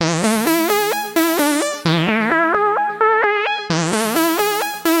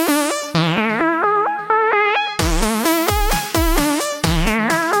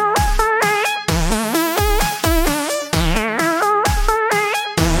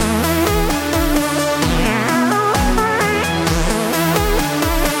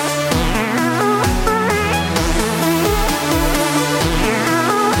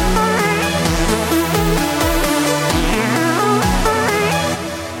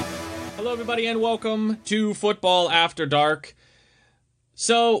Hello, everybody, and welcome to Football After Dark.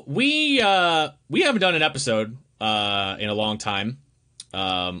 So we haven't done an episode in a long time.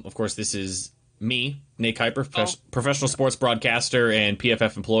 Of course, this is me, Nate Kuiper, professional sports broadcaster and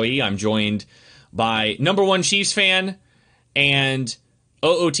PFF employee. I'm joined by number one Chiefs fan and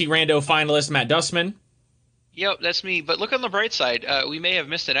OOT Rando finalist Matt Dussman. Yep, that's me. But look on the bright side. We may have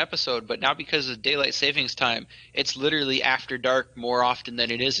missed an episode, but now because of daylight savings time, it's literally after dark more often than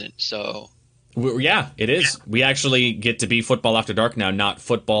it isn't. So, yeah, it is. Yeah. We actually get to be Football After Dark now, not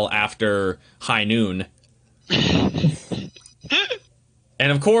Football After High Noon. And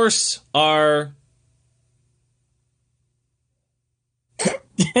of course, our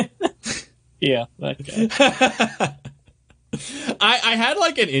yeah, okay. I had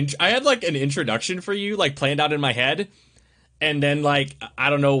like an introduction for you, like planned out in my head, and then like I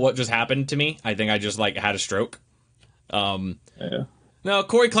don't know what just happened to me. I think I just like had a stroke. Yeah. No,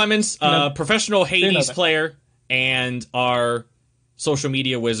 Corey Clemens, professional Hades player, and our social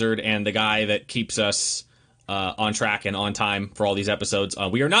media wizard, and the guy that keeps us on track and on time for all these episodes.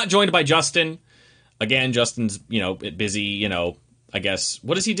 We are not joined by Justin. Again, Justin's busy. I guess,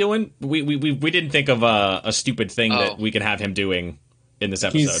 what is he doing? We didn't think of a stupid thing that we can have him doing in this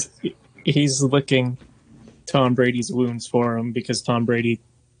episode. He's licking Tom Brady's wounds for him because Tom Brady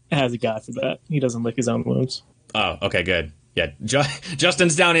has a guy for that. He doesn't lick his own wounds. Oh, okay, good. Yeah,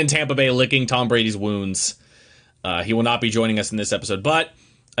 Justin's down in Tampa Bay licking Tom Brady's wounds. He will not be joining us in this episode. But,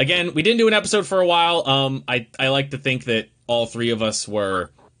 again, we didn't do an episode for a while. I like to think that all three of us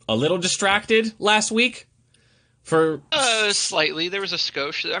were a little distracted last week. Slightly. There was a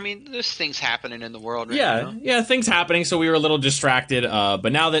skosh. I mean, there's things happening in the world right now. Yeah, things happening, so we were a little distracted.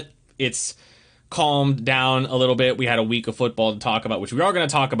 But now that it's calmed down a little bit, we had a week of football to talk about, which we are going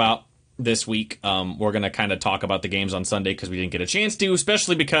to talk about this week. We're going to kind of talk about the games on Sunday because we didn't get a chance to,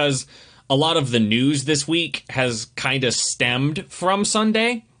 especially because a lot of the news this week has kind of stemmed from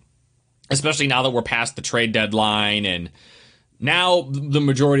Sunday, especially now that we're past the trade deadline, and now the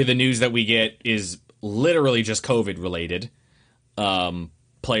majority of the news that we get is literally just COVID related.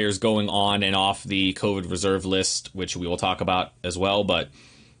 Players going on and off the COVID reserve list, which we will talk about as well. But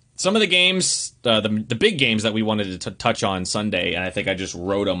some of the games, the big games that we wanted to touch on Sunday, and I think I just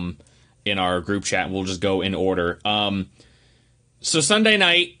wrote them in our group chat, and we'll just go in order. So Sunday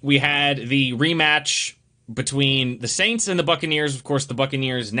night, we had the rematch between the Saints and the Buccaneers. Of course, the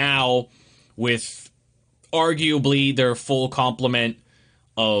Buccaneers now with arguably their full complement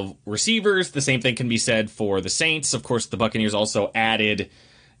of receivers. The same thing can be said for the Saints. Of course, the Buccaneers also added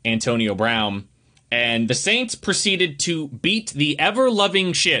Antonio Brown. And the Saints proceeded to beat the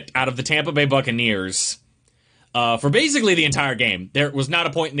ever-loving shit out of the Tampa Bay Buccaneers for basically the entire game. There was not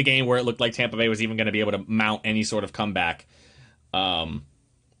a point in the game where it looked like Tampa Bay was even going to be able to mount any sort of comeback. That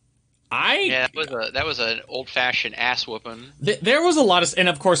was an old-fashioned ass whooping. There was a lot of, and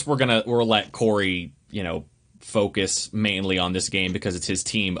of course we'll let Corey, focus mainly on this game because it's his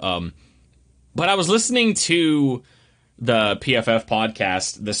team. But I was listening to the PFF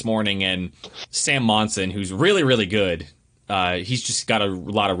podcast this morning, and Sam Monson, who's really, really good, he's just got a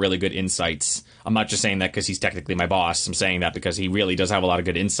lot of really good insights. I'm not just saying that because he's technically my boss. I'm saying that because he really does have a lot of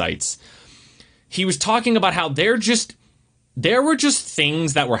good insights. He was talking about how there were just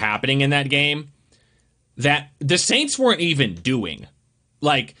things that were happening in that game that the Saints weren't even doing.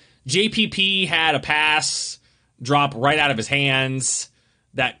 Like, JPP had a pass drop right out of his hands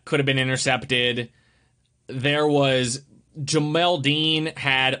that could have been intercepted. There was Jamel Dean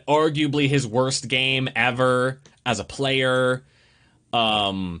had arguably his worst game ever as a player.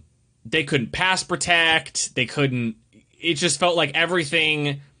 They couldn't pass protect. It just felt like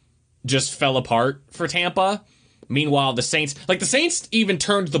everything just fell apart for Tampa. Meanwhile, the Saints even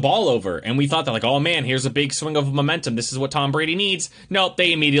turned the ball over, and we thought that, like, oh man, here's a big swing of momentum. This is what Tom Brady needs. Nope,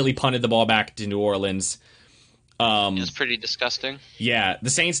 they immediately punted the ball back to New Orleans. It's pretty disgusting. Yeah, the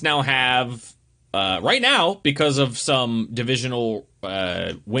Saints now have, right now, because of some divisional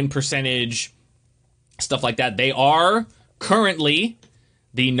win percentage, stuff like that, they are currently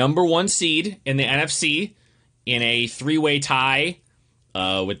the number one seed in the NFC in a three-way tie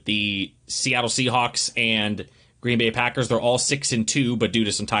with the Seattle Seahawks and Green Bay Packers. They're all 6-2, but due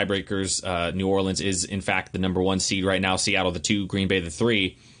to some tiebreakers, New Orleans is in fact the number one seed right now. Seattle the 2, Green Bay the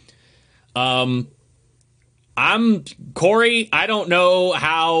 3. I'm Corey. I don't really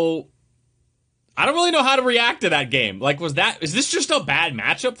know how to react to that game. Like, is this just a bad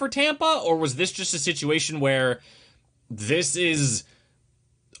matchup for Tampa, or was this just a situation where this is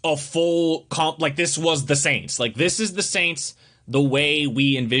a full comp? Like, this was the Saints. Like, this is the Saints the way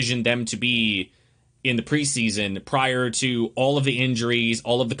we envisioned them to be in the preseason prior to all of the injuries,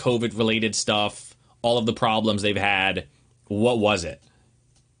 all of the COVID-related stuff, all of the problems they've had? What was it?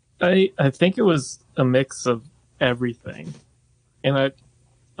 I think it was a mix of everything. And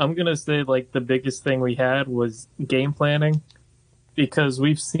I'm going to say, like, the biggest thing we had was game planning, because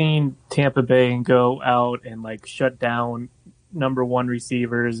we've seen Tampa Bay go out and, like, shut down number one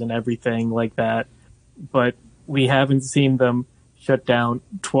receivers and everything like that. But we haven't seen them shut down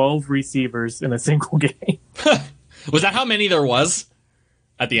 12 receivers in a single game. Was that how many there was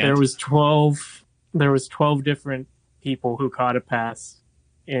at the end? There was 12 different people who caught a pass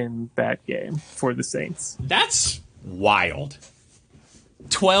in that game for the Saints. That's wild.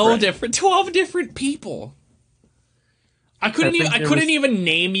 12 different people. I couldn't even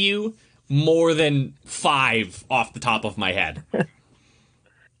name you more than 5 off the top of my head.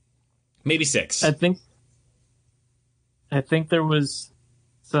 Maybe 6. I think there was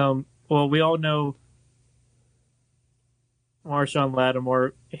some. Well, we all know Marshawn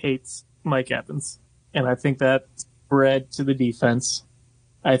Lattimore hates Mike Evans, and I think that spread to the defense.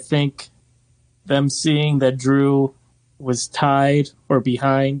 I think them seeing that Drew was tied or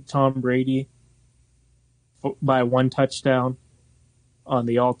behind Tom Brady by 1 touchdown on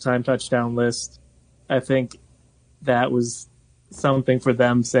the all-time touchdown list, I think that was something for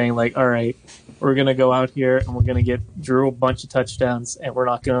them saying, like, all right, we're going to go out here and we're going to get Drew a bunch of touchdowns, and we're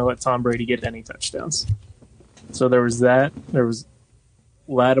not going to let Tom Brady get any touchdowns. So there was that. There was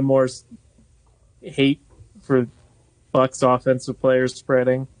Lattimore's hate for Bucs offensive players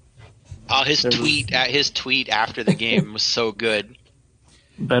spreading. Oh, his tweet after the game was so good.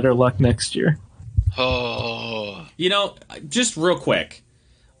 Better luck next year. Oh. You know, just real quick,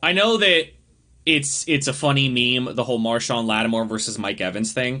 I know that it's a funny meme, the whole Marshawn Lattimore versus Mike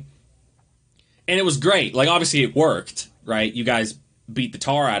Evans thing. And it was great. Like, obviously it worked, right? You guys beat the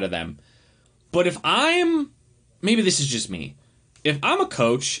tar out of them. But if maybe this is just me, if I'm a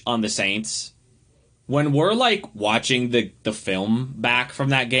coach on the Saints, when we're, like, watching the film back from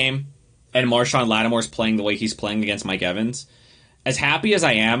that game, and Marshawn Lattimore's playing the way he's playing against Mike Evans, as happy as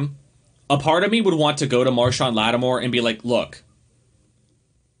I am, a part of me would want to go to Marshawn Lattimore and be like, look,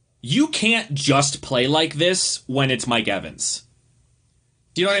 you can't just play like this when it's Mike Evans.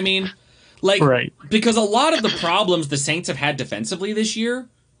 Do you know what I mean? Like, right. Because a lot of the problems the Saints have had defensively this year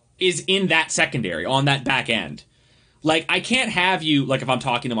is in that secondary, on that back end. Like, I can't have you, like, if I'm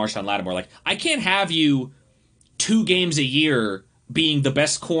talking to Marshawn Lattimore, like, I can't have you 2 games a year being the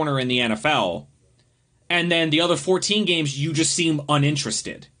best corner in the NFL, and then the other 14 games you just seem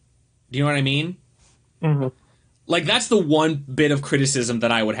uninterested. Do you know what I mean? Mm-hmm. Like, that's the one bit of criticism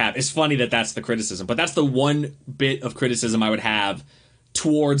that I would have. It's funny that that's the criticism, but that's the one bit of criticism I would have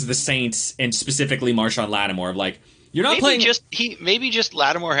towards the Saints, and specifically Marshawn Lattimore. Like, you're not playing. Maybe just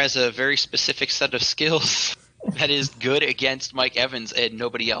Lattimore has a very specific set of skills that is good against Mike Evans and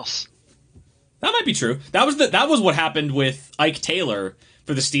nobody else. That might be true. That was what happened with Ike Taylor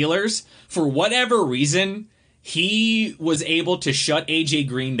for the Steelers. For whatever reason, he was able to shut AJ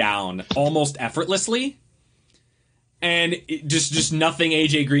Green down almost effortlessly. And just nothing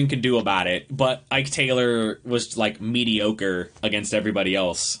AJ Green could do about it. But Ike Taylor was, like, mediocre against everybody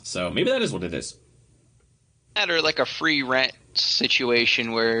else. So maybe that is what it is. That or like a free rent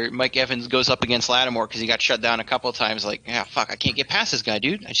situation where Mike Evans goes up against Lattimore because he got shut down a couple of times. Like, yeah, fuck, I can't get past this guy,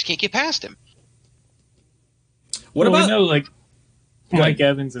 dude. I just can't get past him. We know, like, Mike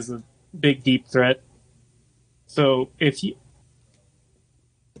Evans is a big, deep threat. So if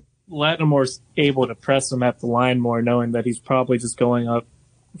Lattimore's able to press him at the line more, knowing that he's probably just going up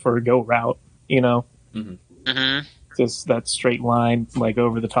for a go route, you know? Mm-hmm. Mm-hmm. Just that straight line, like,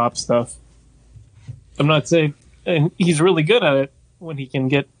 over the top stuff. I'm not saying, and he's really good at it when he can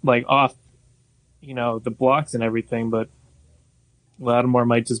get, like, off, you know, the blocks and everything, but Lattimore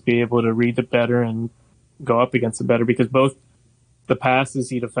might just be able to read it better and go up against it better, because both the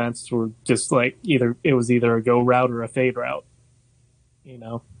passes he defensed were just like either a go route or a fade route, you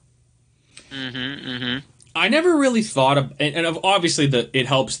know. Mm-hmm. Mm-hmm. I never really thought of, and obviously it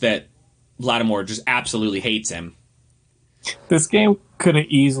helps that Lattimore just absolutely hates him. This game could have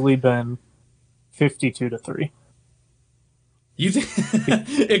easily been 52-3. You think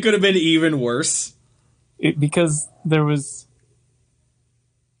it could have been even worse? Because there was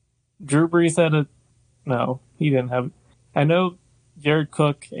Drew Brees no, he didn't have. I know Jared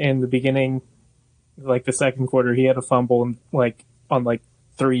Cook in the beginning, like the second quarter, he had a fumble on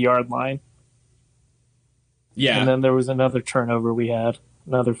 3-yard line. Yeah. And then there was another turnover we had,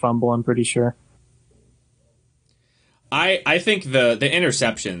 another fumble, I'm pretty sure. I think the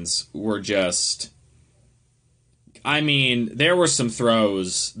interceptions were just, I mean, there were some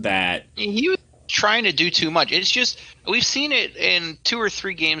throws that He was trying to do too much. It's just we've seen it in 2 or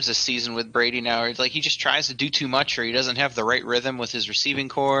 3 games this season with Brady now. It's like he just tries to do too much, or he doesn't have the right rhythm with his receiving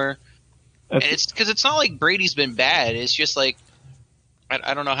core. And it's because it's not like Brady's been bad. It's just like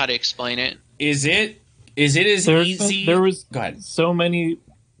I don't know how to explain it. Is it as easy? There was Go ahead. so many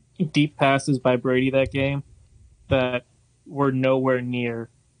deep passes by Brady that game that were nowhere near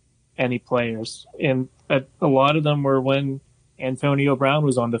any players, and a lot of them were when Antonio Brown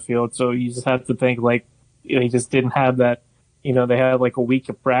was on the field. So you just have to think like he just didn't have that. They had like a week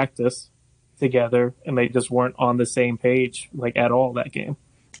of practice together, and they just weren't on the same page like at all that game.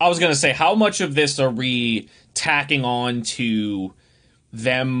 I was going to say, how much of this are we tacking on to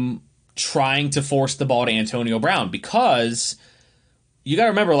them trying to force the ball to Antonio Brown? Because you got to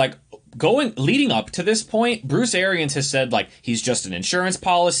remember, like, leading up to this point, Bruce Arians has said, like, he's just an insurance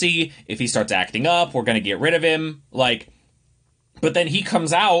policy. If he starts acting up, we're going to get rid of him. Like, but then he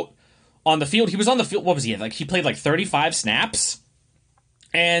comes out on the field. He was on the field. What was he? Like, he played like 35 snaps.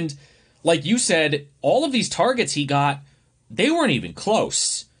 And like you said, all of these targets he got, they weren't even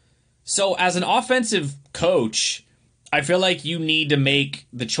close. So as an offensive coach, I feel like you need to make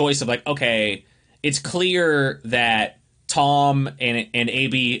the choice of like, okay, it's clear that Tom and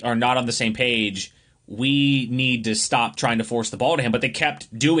AB are not on the same page. We need to stop trying to force the ball to him, but they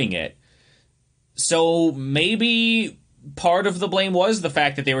kept doing it. So maybe part of the blame was the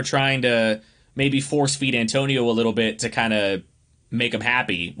fact that they were trying to maybe force feed Antonio a little bit to kind of make him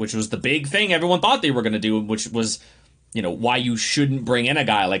happy, which was the big thing everyone thought they were going to do, which was, why you shouldn't bring in a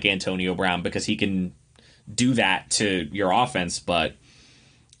guy like Antonio Brown, because he can do that to your offense. But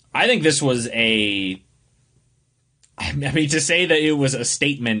I think this was to say that it was a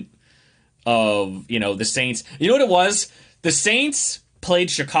statement of, the Saints. You know what it was? The Saints played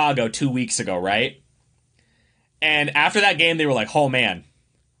Chicago 2 weeks ago, right? And after that game, they were like, oh man,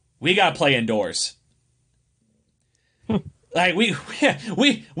 we got to play indoors. Like, we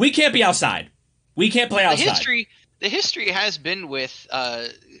can't be outside. We can't play outside. The history has been with,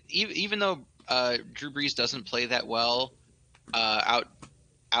 even though Drew Brees doesn't play that well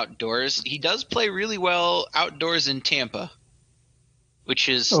outdoors, he does play really well outdoors in Tampa, which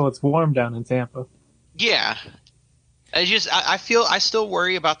is... Oh, it's warm down in Tampa. Yeah. I still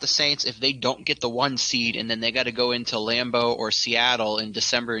worry about the Saints if they don't get the 1 seed and then they got to go into Lambeau or Seattle in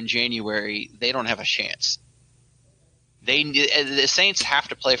December and January. They don't have a chance. The Saints have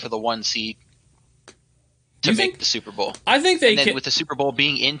to play for the 1 seed to make the Super Bowl. I think they can. With the Super Bowl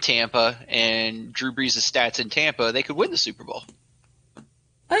being in Tampa and Drew Brees' stats in Tampa, they could win the Super Bowl.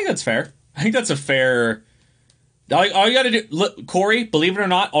 I think that's fair. I think that's a fair... All you got to do... Look, Corey, believe it or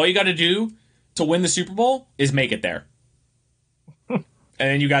not, all you got to do to win the Super Bowl is make it there. And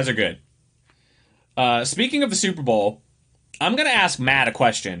then you guys are good. Speaking of the Super Bowl, I'm going to ask Matt a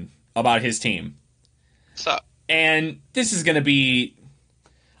question about his team. What's up? And this is going to be...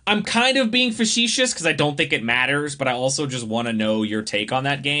 I'm kind of being facetious because I don't think it matters, but I also just want to know your take on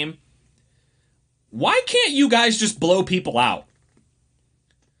that game. Why can't you guys just blow people out?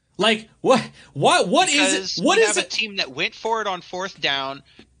 Like, what is it? What we is have it? A team that went for it on 4th down,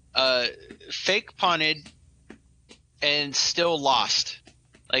 fake punted, and still lost.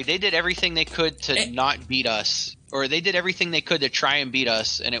 Like, they did everything they could to not beat us. Or they did everything they could to try and beat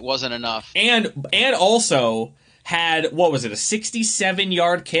us, and it wasn't enough. And also had, what was it, a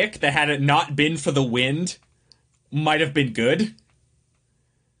 67-yard kick that, had it not been for the wind, might have been good.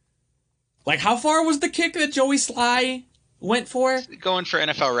 Like, how far was the kick that Joey Sly went for? Going for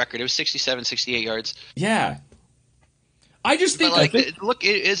NFL record. It was 67, 68 yards. Yeah. I just think... Look,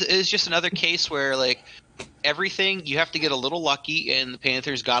 it is just another case where, like, everything, you have to get a little lucky, and the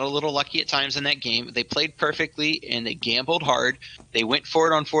Panthers got a little lucky at times in that game. They played perfectly, and they gambled hard. They went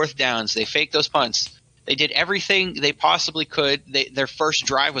for it on 4th downs. They faked those punts. They did everything they possibly could. Their first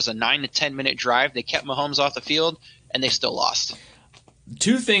drive was a 9 to 10 minute drive. They kept Mahomes off the field, and they still lost.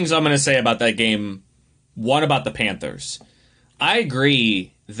 2 things I'm going to say about that game. One, about the Panthers. I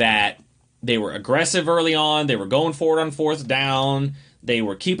agree that they were aggressive early on. They were going for it on 4th down. They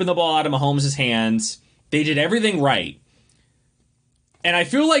were keeping the ball out of Mahomes' hands. They did everything right. And I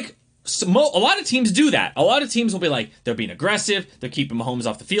feel like a lot of teams do that. A lot of teams will be like, they're being aggressive, they're keeping Mahomes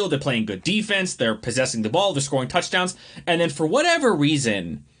off the field, they're playing good defense, they're possessing the ball, they're scoring touchdowns. And then for whatever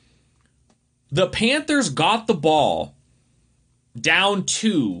reason, the Panthers got the ball down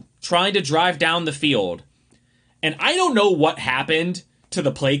 2, trying to drive down the field. And I don't know what happened to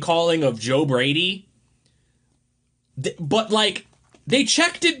the play calling of Joe Brady, but, like, they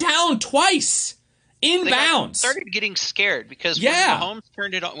checked it down twice. Inbounds. Started getting scared because Yeah. when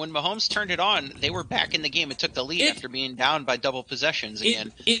Mahomes turned it on, they were back in the game and took the lead after being down by double possessions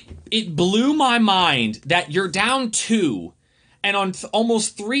again. It blew my mind that you're down 2, and on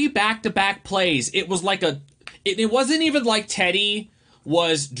almost 3 back-to-back plays, it was like it wasn't even like Teddy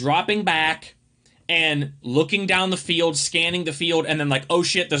was dropping back and looking down the field, scanning the field, and then like, oh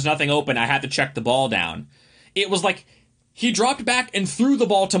shit, there's nothing open, I had to check the ball down. It was like he dropped back and threw the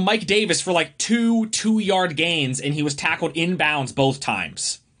ball to Mike Davis for like 2-yard gains, and he was tackled inbounds both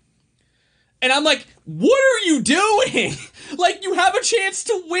times. And I'm like, what are you doing? Like, you have a chance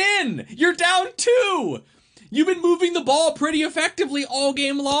to win. You're down 2. You've been moving the ball pretty effectively all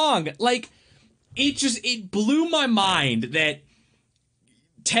game long. Like, it blew my mind that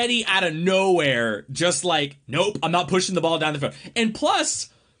Teddy out of nowhere just like, nope, I'm not pushing the ball down the field. And plus,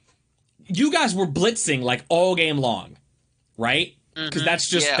 you guys were blitzing like all game long, right? Because that's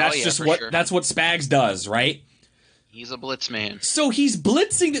just that's what Spags does, right? He's a blitz man. So he's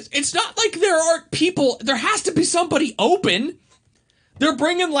blitzing this. It's not like there aren't people. There has to be somebody open. They're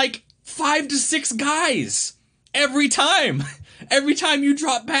bringing like 5 to 6 guys every time. Every time you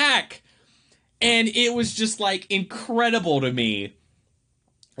drop back. And it was just like incredible to me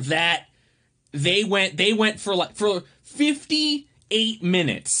that they went for 58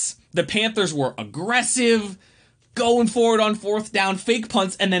 minutes. The Panthers were aggressive, going forward on 4th down, fake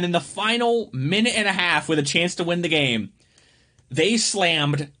punts, and then in the final minute and a half with a chance to win the game, they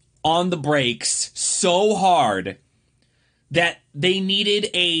slammed on the brakes so hard that they needed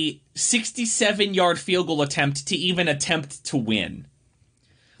a 67-yard field goal attempt to even attempt to win.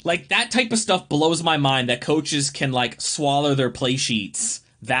 Like, that type of stuff blows my mind, that coaches can, like, swallow their play sheets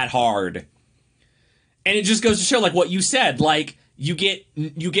that hard. And it just goes to show, like, what you said, like, you get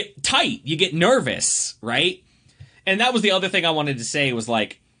tight, you get nervous, right? And that was the other thing I wanted to say was,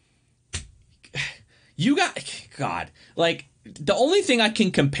 like, like, the only thing I can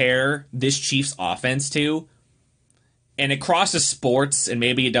compare this Chiefs offense to, and it crosses sports and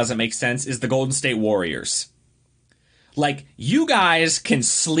maybe it doesn't make sense, is the Golden State Warriors. Like, you guys can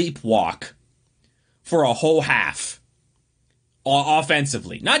sleepwalk for a whole half.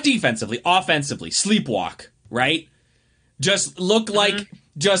 Offensively. Not defensively, offensively. Sleepwalk, right? Just look like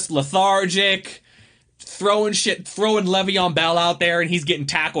just lethargic, throwing Le'Veon Bell out there and he's getting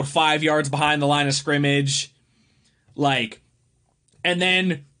tackled 5 yards behind the line of scrimmage. Like, and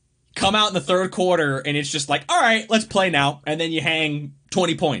then come out in the third quarter and it's just like, all right, let's play now. And then you hang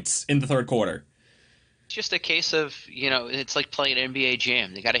 20 points in the third quarter. It's just a case of, it's like playing NBA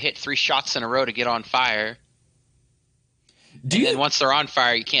Jam. They got to hit 3 shots in a row to get on fire. And once they're on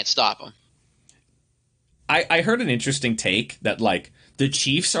fire, you can't stop them. I heard an interesting take that, like, the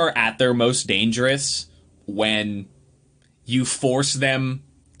Chiefs are at their most dangerous when you force them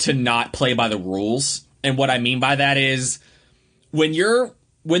to not play by the rules. And what I mean by that is when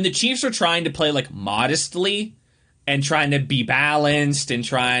the Chiefs are trying to play, like, modestly and trying to be balanced and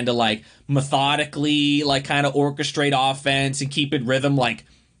trying to, like, methodically, like, kind of orchestrate offense and keep it rhythm, like,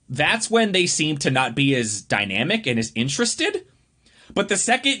 that's when they seem to not be as dynamic and as interested. But the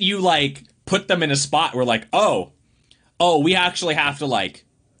second you, like, put them in a spot where, like, oh, we actually have to, like,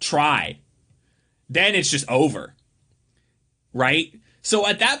 try, then it's just over. Right? So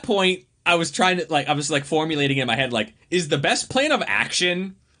at that point, I was formulating in my head, like, is the best plan of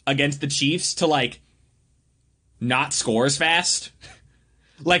action against the Chiefs to, like, not score as fast?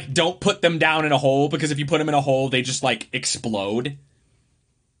 Like, don't put them down in a hole, because if you put them in a hole, they just, like, explode.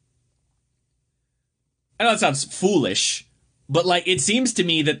 I know that sounds foolish, but, like, it seems to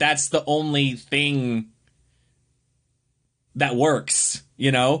me that that's the only thing that works,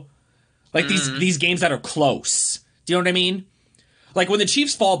 Like, these games that are close. Do you know what I mean? Like, when the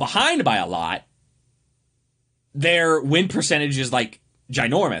Chiefs fall behind by a lot, their win percentage is, like,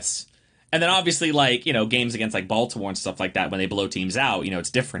 ginormous. And then, obviously, like, games against, like, Baltimore and stuff like that, when they blow teams out,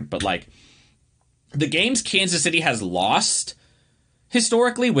 it's different. But, like, the games Kansas City has lost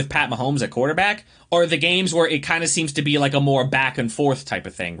historically with Pat Mahomes at quarterback are the games where it kind of seems to be like a more back and forth type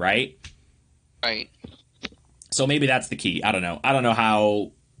of thing, right? Right. So maybe that's the key. I don't know. I don't know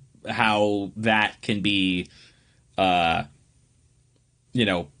how that can be, done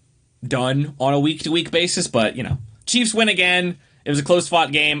on a week-to-week basis, but, Chiefs win again. It was a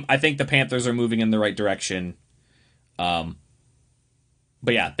close-fought game. I think the Panthers are moving in the right direction. But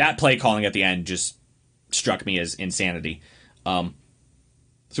yeah, that play calling at the end just struck me as insanity.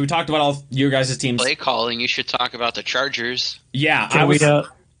 So we talked about all your guys' teams. Play calling, you should talk about the Chargers. Yeah, I want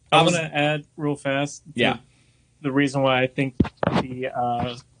to add real fast. Yeah. The reason why I think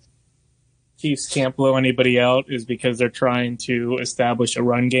the Chiefs can't blow anybody out is because they're trying to establish a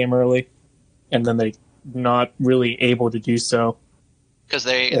run game early. and then they not really able to do so. Because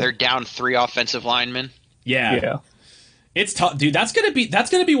they're down 3 offensive linemen. Yeah. It's tough, dude. That's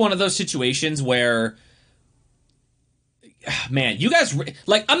gonna be one of those situations where, man, you guys,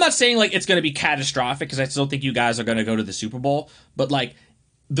 like, I'm not saying like it's gonna be catastrophic because I still think you guys are gonna go to the Super Bowl, but like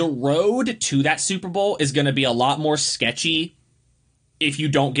the road to that Super Bowl is gonna be a lot more sketchy if you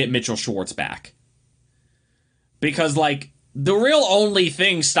don't get Mitchell Schwartz back, because like the real only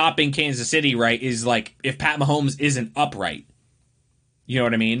thing stopping Kansas City, right, is like if Pat Mahomes isn't upright. You know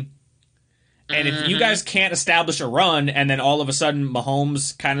what I mean? And if you guys can't establish a run and then all of a sudden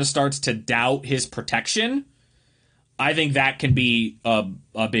Mahomes kind of starts to doubt his protection, I think that can be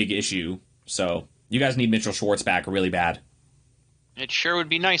a big issue. So you guys need Mitchell Schwartz back really bad. It sure would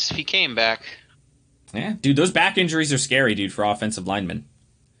be nice if he came back. Yeah, dude, those back injuries are scary, dude, for offensive linemen.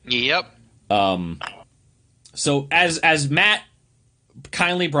 Yep. So as Matt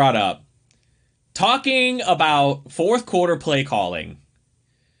kindly brought up, talking about fourth quarter play calling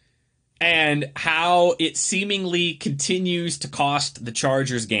and how it seemingly continues to cost the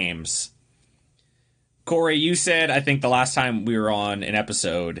Chargers games. Corey, you said, I think the last time we were on an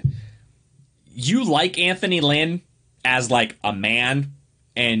episode, you like Anthony Lynn as like a man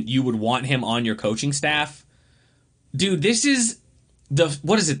and you would want him on your coaching staff. Dude, this is the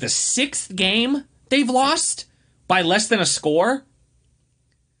 6th game they've lost by less than a score?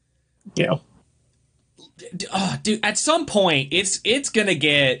 Yeah. Dude, at some point, it's going to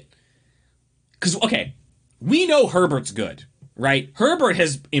get... Because, okay, we know Herbert's good, right? Herbert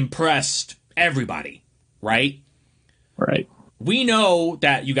has impressed everybody, right? Right. We know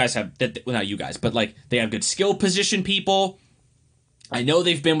that you guys have... well, not you guys, but, like, they have good skill position people. I know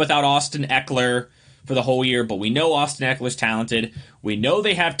they've been without Austin Eckler for the whole year, but we know Austin Eckler's talented. We know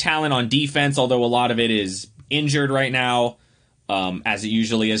they have talent on defense, although a lot of it is injured right now, as it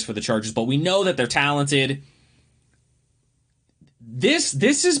usually is for the Chargers. But we know that they're talented. This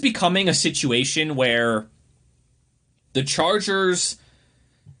is becoming a situation where the Chargers,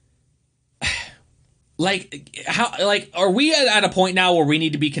 are we at a point now where we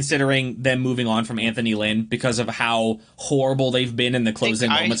need to be considering them moving on from Anthony Lynn because of how horrible they've been in the closing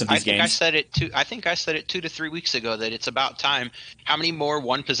moments of these games? I think I said it 2 to 3 weeks ago that it's about time. How many more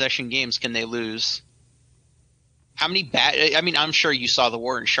one-possession games can they lose? How many bad? I mean, I'm sure you saw the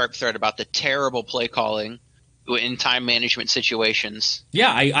Warren Sharp thread about the terrible play calling in time management situations.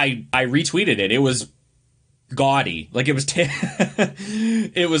 Yeah, I retweeted it. It was gaudy. Like, it was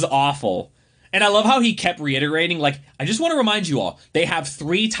it was awful. And I love how he kept reiterating, like, I just want to remind you all, they have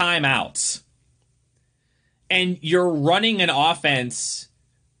 3 timeouts. And you're running an offense,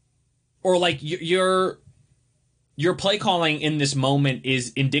 or like your play calling in this moment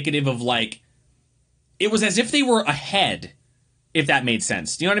is indicative of, like, it was as if they were ahead, if that made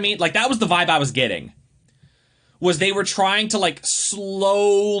sense. Do you know what I mean? Like, that was the vibe I was getting. Was they were trying to, like,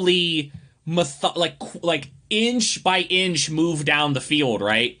 slowly, like inch by inch move down the field,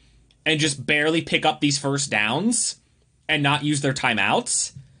 right? And just barely pick up these first downs and not use their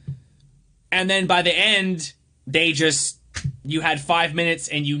timeouts. And then by the end, you had 5 minutes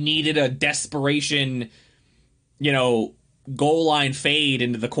and you needed a desperation, goal line fade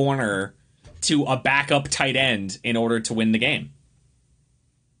into the corner to a backup tight end in order to win the game.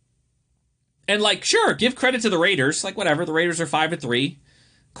 And, like, sure, give credit to the Raiders. Like, whatever, the Raiders are 5-3.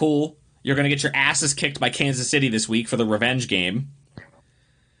 Cool. You're going to get your asses kicked by Kansas City this week for the revenge game.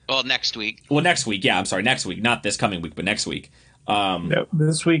 Well, next week. Well, next week. Yeah, I'm sorry. Next week. Not this coming week, but next week. No,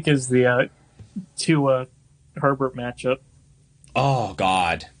 this week is the Tua Herbert matchup. Oh,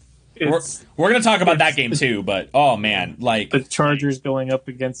 God. We're going to talk about that game, too, but, oh, man. Like, the Chargers going up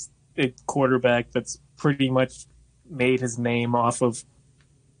against a quarterback that's pretty much made his name off of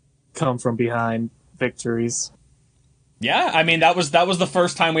come from behind victories. Yeah, I mean, that was the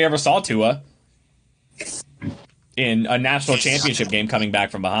first time we ever saw Tua in a national championship game coming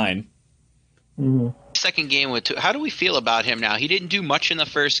back from behind. Mm-hmm. Second game with Tua. How do we feel about him now? He didn't do much in the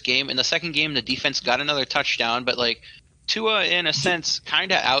first game. In the second game, the defense got another touchdown, but, like, Tua, in a sense,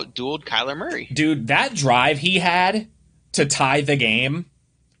 kind of outdueled Kyler Murray. Dude, that drive he had to tie the game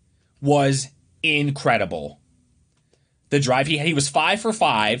was incredible. The drive he was 5 for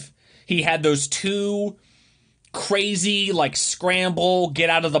 5. He had those 2 crazy, like, scramble, get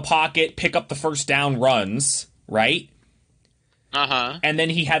out of the pocket, pick up the first down runs, right? Uh-huh. And then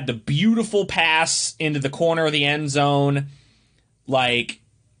he had the beautiful pass into the corner of the end zone. Like,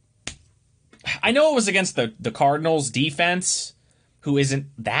 I know it was against the Cardinals defense, who isn't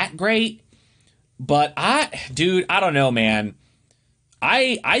that great, but I don't know, man.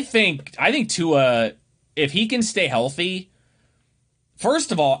 I think Tua, if he can stay healthy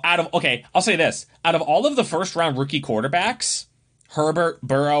First of all, I'll say this. Out of all of the first round rookie quarterbacks, Herbert,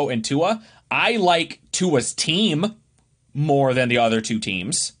 Burrow, and Tua, I like Tua's team more than the other two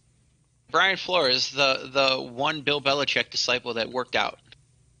teams. Brian Flores, the one Bill Belichick disciple that worked out.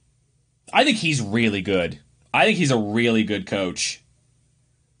 I think he's really good. I think he's a really good coach.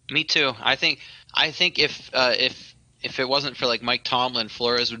 Me too. I think if it wasn't for like Mike Tomlin,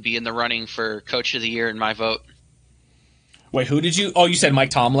 Flores would be in the running for Coach of the Year in my vote. Wait, who did you? Oh, you said Mike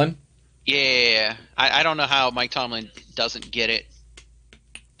Tomlin? Yeah. I don't know how Mike Tomlin doesn't get it.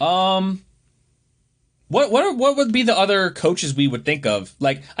 What would be the other coaches we would think of?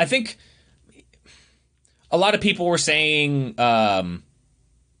 Like, I think a lot of people were saying, I'm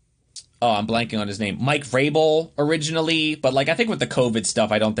blanking on his name, Mike Vrabel originally, but like I think with the COVID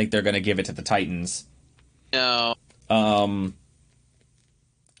stuff, I don't think they're going to give it to the Titans. No.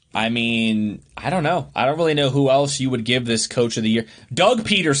 I mean, I don't know. I don't really know who else you would give this Coach of the Year. Doug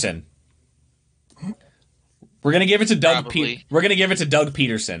Peterson. We're gonna give it to We're gonna give it to Doug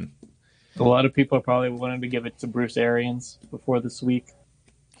Peterson. A lot of people probably wanted to give it to Bruce Arians before this week.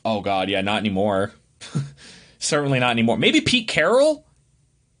 Oh God, yeah, not anymore. Certainly not anymore. Maybe Pete Carroll,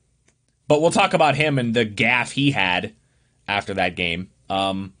 but we'll talk about him and the gaffe he had after that game.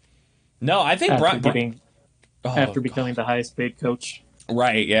 No, I think after becoming the highest paid coach.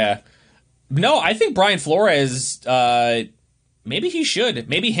 Right, yeah. No, I think Brian Flores, maybe he should.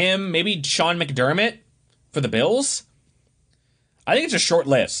 Maybe him, maybe Sean McDermott for the Bills. I think it's a short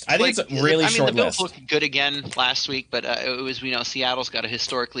list. I think it's a really short list. The Bills looked good again last week, but it was, Seattle's got a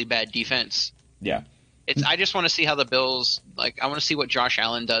historically bad defense. Yeah. I just want to see how the Bills, I want to see what Josh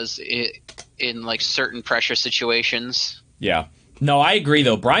Allen does in certain pressure situations. Yeah. No, I agree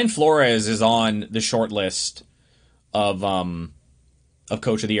though. Brian Flores is on the short list of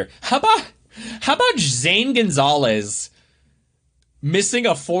Coach of the Year. How about Zane Gonzalez missing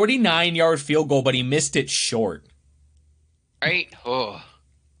a 49-yard field goal, but he missed it short? Right? Oh.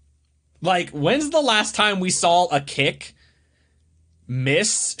 Like, when's the last time we saw a kick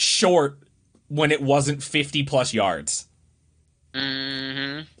miss short when it wasn't 50-plus yards?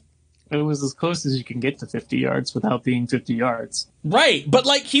 Mm-hmm. It was as close as you can get to 50 yards without being 50 yards. Right, but,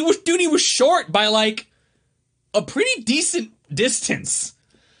 he was short by, a pretty decent distance.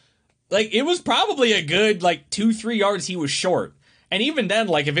 It was probably a good, 2-3 yards he was short. And even then,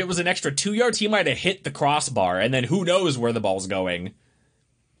 if it was an extra 2 yards, he might have hit the crossbar, and then who knows where the ball's going.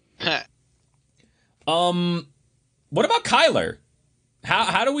 What about Kyler?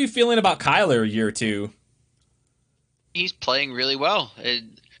 How do we feeling about Kyler a year or two? He's playing really well.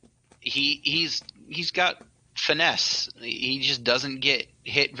 He's got finesse. He just doesn't get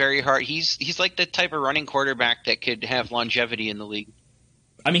hit very hard. He's like the type of running quarterback that could have longevity in the league.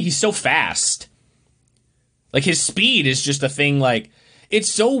 I mean, he's so fast. His speed is just a thing,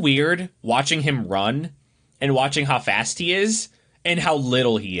 it's so weird watching him run and watching how fast he is and how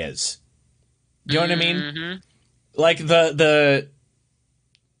little he is. You know what I mean? Mm-hmm. The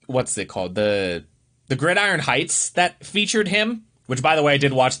what's it called? The Gridiron Heights that featured him, which, by the way, I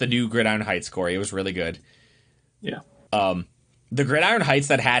did watch the new Gridiron Heights, Corey. It was really good. Yeah. The Gridiron Heights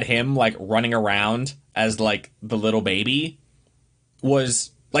that had him, running around as, the little baby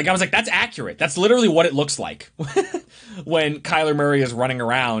was... I was like, that's accurate. That's literally what it looks like when Kyler Murray is running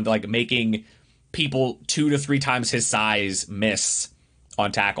around, making people 2 to 3 times his size miss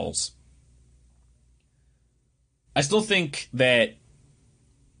on tackles. I still think that,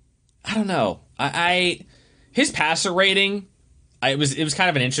 I don't know. His passer rating, it was kind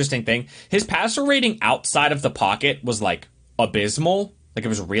of an interesting thing. His passer rating outside of the pocket was, abysmal. It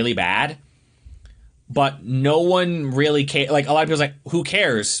was really bad. But no one really cares. A lot of people's who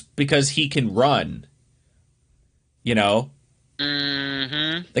cares? Because he can run. You know?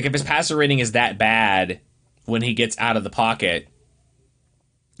 Mm-hmm. If his passer rating is that bad when he gets out of the pocket,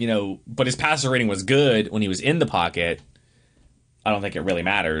 but his passer rating was good when he was in the pocket, I don't think it really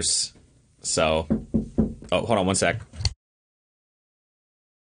matters. So, hold on one sec.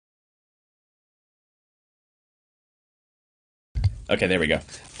 Okay, there we go.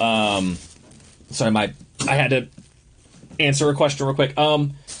 Sorry, I had to answer a question real quick.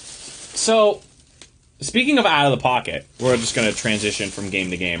 So, speaking of out of the pocket, we're just going to transition from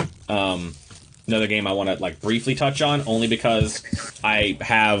game to game. Another game I want to briefly touch on, only because I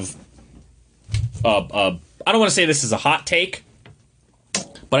have I don't want to say this is a hot take,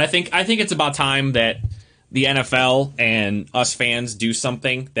 but I think it's about time that the NFL and us fans do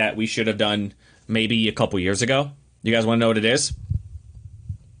something that we should have done maybe a couple years ago. You guys want to know what it is?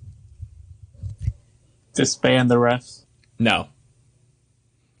 Disband the refs? No.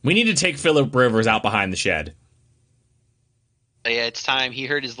 We need to take Phillip Rivers out behind the shed. Yeah, it's time. He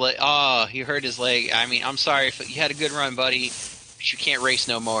hurt his leg. Oh, he hurt his leg. I mean, I'm sorry if you had a good run, buddy, but you can't race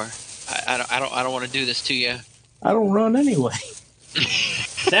no more. I don't want to do this to you. I don't run anyway.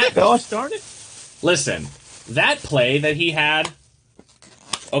 That Gosh darn it. Listen, that play that he had,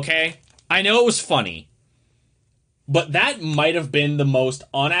 okay, I know it was funny, but that might have been the most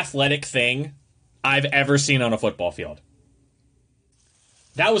unathletic thing I've ever seen on a football field.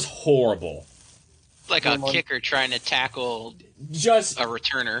 That was horrible. Like a kicker trying to tackle Just a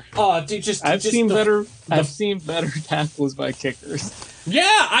returner. Oh, dude, just I've just seen the- better. the- I've seen better tackles by kickers. Yeah,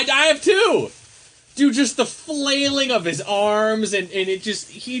 I have too. Dude, just the flailing of his arms and it just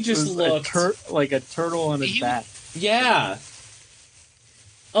he just looked like a turtle on his back. Yeah.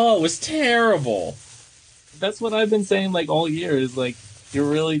 Oh, it was terrible. That's what I've been saying like all year. Is like you're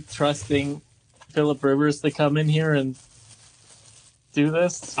really trusting Phillip Rivers to come in here and do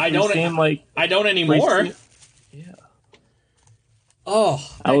this. I don't anymore. Yeah, Oh,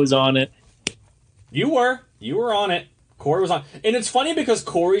 I was on it. you were on it. Corey was on, and it's funny because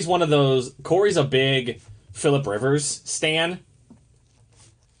Corey's a big Phillip Rivers stan.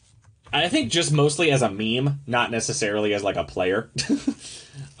 I think just mostly as a meme, not necessarily as like a player.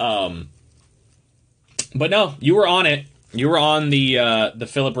 But no, you were on it. You were on the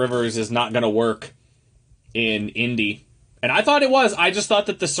Phillip Rivers is not going to work in Indy, and I thought it was. I just thought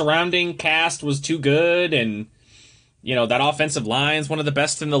that the surrounding cast was too good, and that offensive line's one of the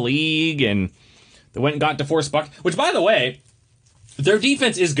best in the league, and they went and got DeForest Buckner, which, by the way, their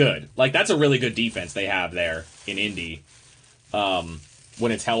defense is good. Like, that's a really good defense they have there in Indy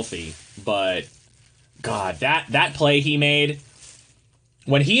when it's healthy. But, God, that play he made,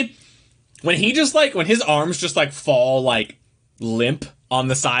 when his arms just, like, fall, like, limp on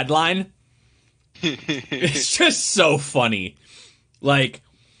the sideline, it's just so funny. Like,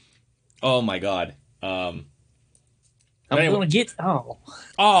 oh, my God. I'm gonna get.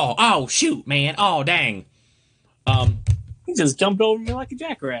 Oh, shoot, man. Oh, dang. He just jumped over me like a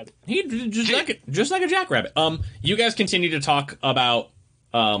jackrabbit. He just like a jackrabbit. You guys continue to talk about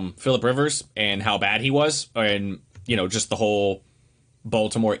Phillip Rivers and how bad he was, and just the whole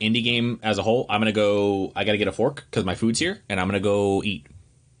Baltimore Indy game as a whole. I gotta get a fork because my food's here, and I'm gonna go eat.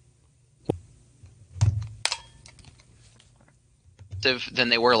 Than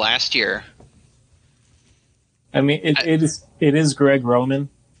they were last year. I mean, it is Greg Roman,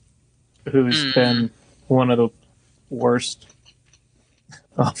 who's been one of the worst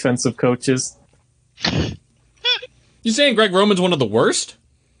offensive coaches. You saying Greg Roman's one of the worst?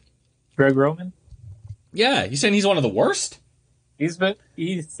 Greg Roman? Yeah, you saying he's one of the worst? He's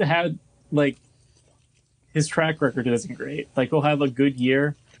had like his track record isn't great. Like he'll have a good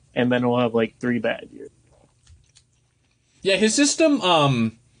year and then he'll have like 3 bad years. Yeah, his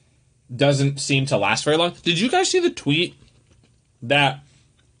system doesn't seem to last very long. Did you guys see the tweet that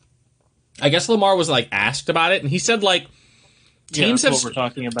I guess Lamar was like asked about it, and he said like teams that's what we're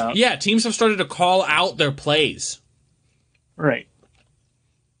talking about. Yeah, teams have started to call out their plays. Right.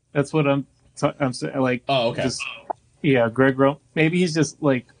 That's what I'm saying. Like, oh, okay. Greg Roman. Maybe he's just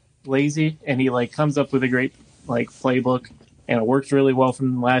like lazy, and he like comes up with a great like playbook, and it works really well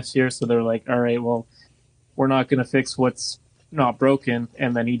from last year. So they're like, all right, well, we're not going to fix what's not broken,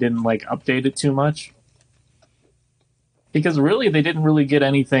 and then he didn't like update it too much because really they didn't really get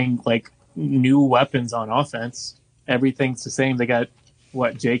anything like new weapons on offense. Everything's the same. They got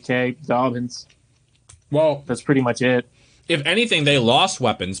J.K. Dobbins. Well, that's pretty much it. If anything, they lost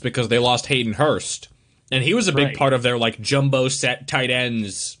weapons because they lost Hayden Hurst, and he was a big part of their like jumbo set tight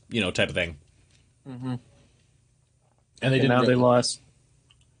ends, type of thing. Mm-hmm. And they lost.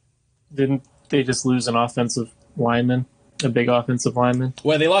 Didn't they just lose an offensive lineman? A big offensive lineman.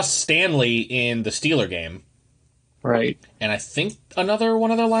 Well, they lost Stanley in the Steeler game. Right. And I think one of their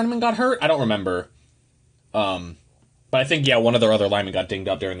linemen got hurt. I don't remember. But I think, one of their other linemen got dinged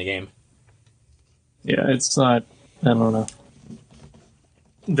up during the game. Yeah, it's not... I don't know.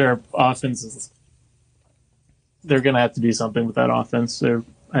 Their offense is... They're going to have to do something with that offense.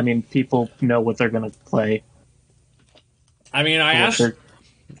 People know what they're going to play. I mean, I asked...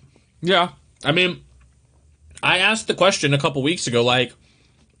 Yeah. I asked the question a couple weeks ago, like,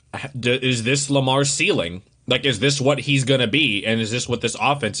 is this Lamar's ceiling? Like, is this what he's going to be? And is this what this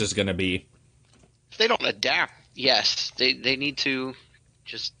offense is going to be? If they don't adapt, yes. They need to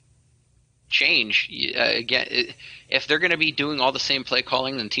just change. Again, if they're going to be doing all the same play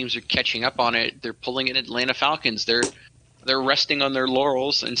calling and teams are catching up on it, they're pulling in Atlanta Falcons. They're resting on their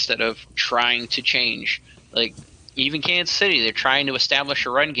laurels instead of trying to change. Like, even Kansas City, they're trying to establish a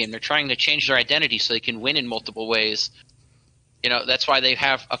run game. They're trying to change their identity so they can win in multiple ways. That's why they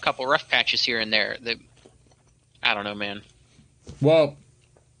have a couple rough patches here and there. I don't know, man. Well,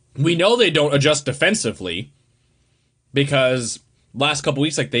 we know they don't adjust defensively because last couple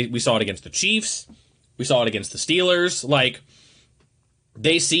weeks, like we saw it against the Chiefs, we saw it against the Steelers. Like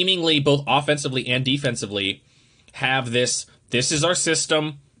they seemingly both offensively and defensively have this. This is our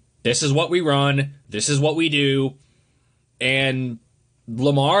system. This is what we run. This is what we do. And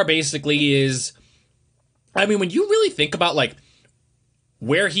Lamar basically is. I mean, when you really think about like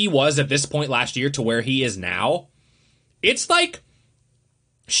where he was at this point last year to where he is now, it's like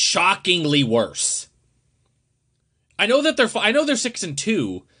shockingly worse. I know they're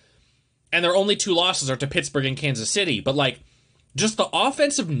 6-2, and their only 2 losses are to Pittsburgh and Kansas City, but like just the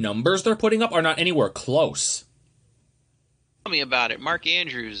offensive numbers they're putting up are not anywhere close. Tell me about it. Mark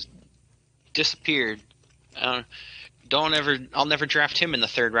Andrews disappeared. I'll never draft him in the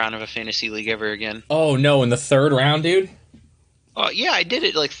 3rd round of a fantasy league ever again. Oh no, in the 3rd round, dude? Yeah, I did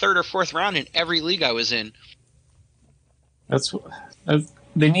it like 3rd or 4th round in every league I was in. That's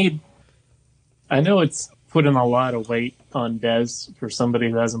they need. I know it's putting a lot of weight on Dez for somebody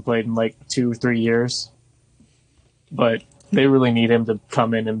who hasn't played in like 2 or 3 years, but they really need him to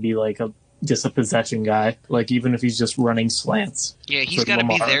come in and be like just a possession guy. Like even if he's just running slants. Yeah, he's got to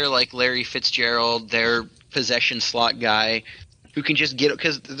be there like Larry Fitzgerald, their possession slot guy, who can just get it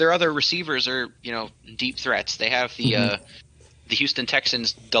because their other receivers are deep threats. They have the Houston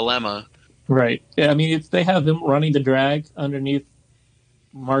Texans dilemma. Right. Yeah, I mean, if they have him running the drag underneath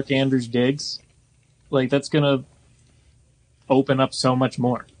Mark Andrews Diggs, like that's going to open up so much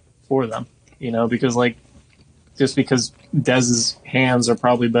more for them, because like just because Dez's hands are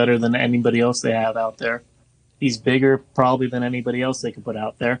probably better than anybody else they have out there. He's bigger probably than anybody else they could put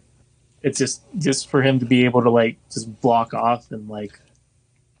out there. It's just for him to be able to like just block off and like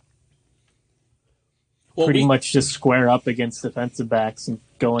pretty much just square up against defensive backs and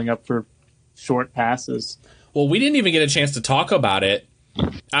going up for short passes. Well, we didn't even get a chance to talk about it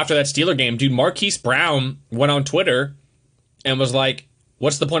after that Steeler game. Dude, Marquise Brown went on Twitter and was like,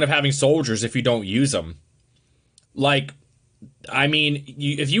 what's the point of having soldiers if you don't use them? Like, I mean,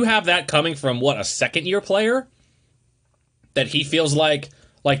 if you have that coming from, a second-year player, that he feels like,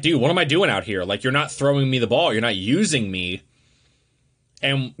 dude, what am I doing out here? Like, you're not throwing me the ball. You're not using me.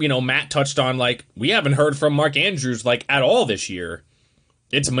 And, Matt touched on, like, we haven't heard from Mark Andrews, like, at all this year.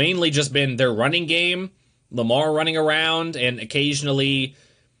 It's mainly just been their running game, Lamar running around, and occasionally,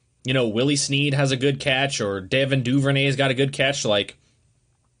 Willie Snead has a good catch, or Devin Duvernay's got a good catch. Like,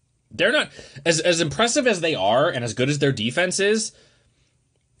 they're not, as impressive as they are, and as good as their defense is,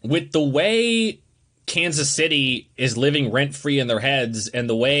 with the way Kansas City is living rent-free in their heads, and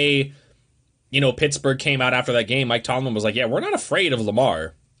the way, Pittsburgh came out after that game, Mike Tomlin was like, yeah, we're not afraid of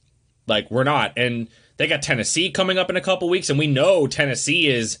Lamar. Like, we're not. And they got Tennessee coming up in a couple weeks, and we know Tennessee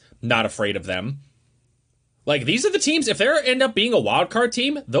is not afraid of them. Like, these are the teams, if they end up being a wild card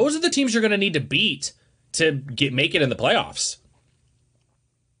team, those are the teams you're going to need to beat to make it in the playoffs.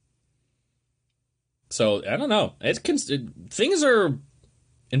 So, I don't know. Things are,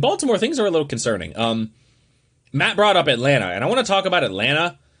 in Baltimore, things are a little concerning. Matt brought up Atlanta, and I want to talk about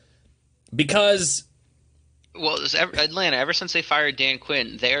Atlanta because... Well, Atlanta, ever since they fired Dan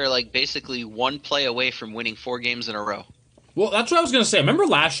Quinn, they're like basically one play away from winning 4 games in a row. Well, that's what I was going to say. Remember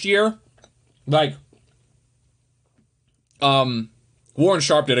last year? Like, Warren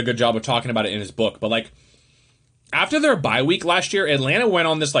Sharp did a good job of talking about it in his book, but like, after their bye week last year, Atlanta went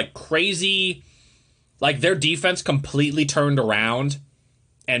on this like crazy, like their defense completely turned around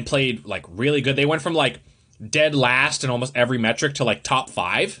and played like really good. They went from like dead last in almost every metric to like top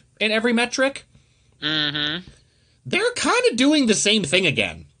 5 in every metric. Mm-hmm. They're kind of doing the same thing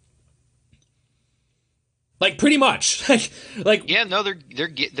again. Like pretty much. like yeah, no,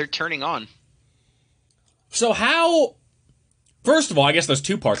 they're turning on. So how? First of all, I guess there's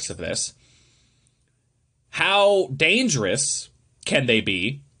 2 parts of this. How dangerous can they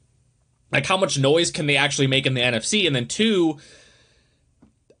be? Like how much noise can they actually make in the NFC? And then 2,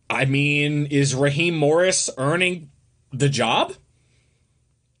 I mean, is Raheem Morris earning the job?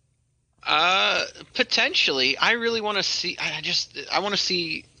 Potentially. I really want to see. I want to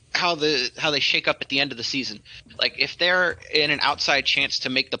see how they shake up at the end of the season. Like if they're in an outside chance to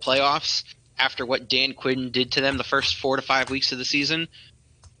make the playoffs after what Dan Quinn did to them the first 4 to 5 weeks of the season,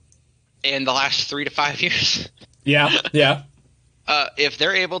 and the last 3 to 5 years. Yeah. If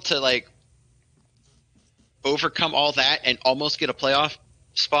they're able to like overcome all that and almost get a playoff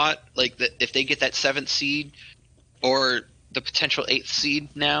spot, like if they get that 7th seed or the potential 8th seed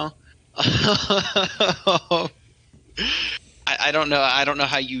now. I don't know. I don't know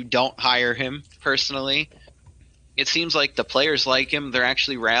how you don't hire him personally. It seems like the players like him. They're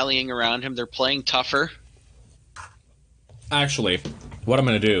actually rallying around him. They're playing tougher. Actually, what I'm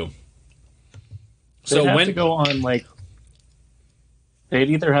going to do. They'd have to go on like they'd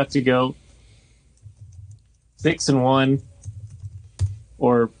either have to go 6-1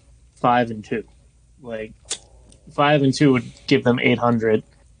 or 5-2. Like 5-2 would give them 800,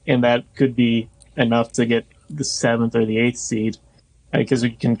 and that could be enough to get the 7th or the 8th seed, because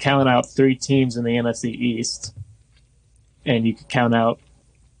we can count out 3 teams in the NFC East, and you could count out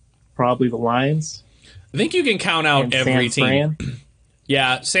probably the Lions. I think you can count out and every San team. Fran.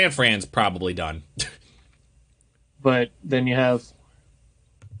 Yeah, San Fran's probably done. But then you have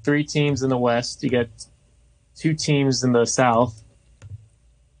 3 teams in the West. You get 2 teams in the South,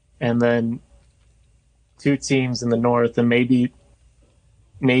 and then 2 teams in the North, and maybe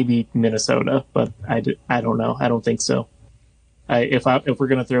Minnesota. But I don't know. I don't think so. If we're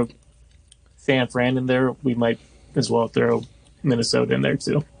gonna throw San Fran in there, we might as well throw Minnesota in there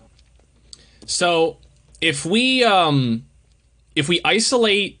too. So if we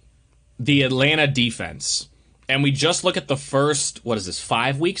isolate the Atlanta defense and we just look at the first,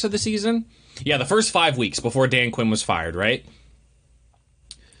 5 weeks of the season? Yeah, the first 5 weeks before Dan Quinn was fired, right?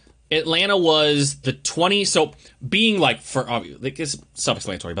 Atlanta was the 20, so being like, it's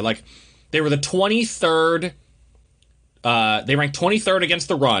self-explanatory, but like, they were the 23rd, they ranked 23rd against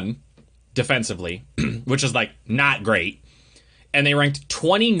the run defensively, which is like not great. And they ranked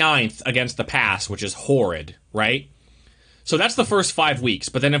 29th against the pass, which is horrid, right? So that's the first 5 weeks.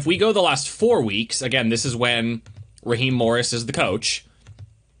 But then if we go the last 4 weeks, again, this is when Raheem Morris is the coach,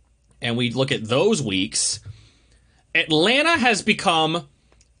 and we look at those weeks, Atlanta has become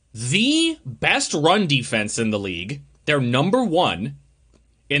the best run defense in the league. They're number 1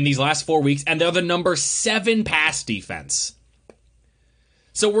 in these last 4 weeks, and they're the number 7 pass defense.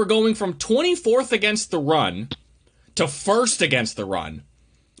 So we're going from 24th against the run to 1st against the run,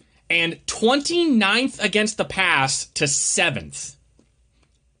 and 29th against the pass to 7th.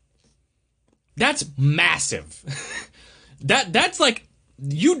 That's massive. That's like,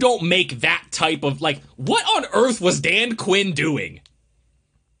 you don't make that type of, like, what on earth was Dan Quinn doing?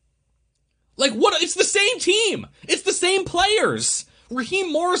 Like, what? It's the same team. It's the same players. Raheem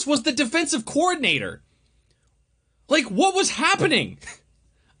Morris was the defensive coordinator. Like, what was happening?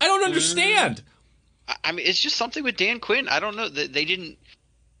 I don't understand. I mean, it's just something with Dan Quinn. I don't know. They didn't.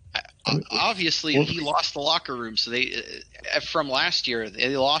 Obviously, he lost the locker room. So from last year,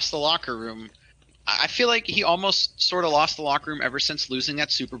 they lost the locker room. I feel like he almost sort of lost the locker room ever since losing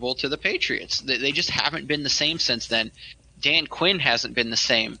that Super Bowl to the Patriots. They just haven't been the same since then. Dan Quinn hasn't been the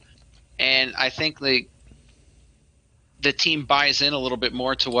same. And I think the team buys in a little bit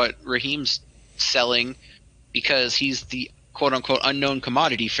more to what Raheem's selling, because he's the quote-unquote unknown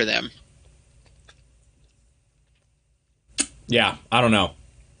commodity for them. Yeah, I don't know.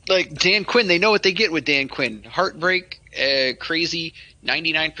 Like Dan Quinn, they know what they get with Dan Quinn. Heartbreak, crazy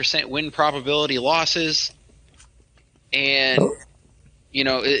 99% win probability losses, and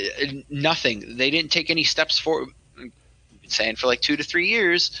nothing. They didn't take any steps forward. I've been saying for like 2 to 3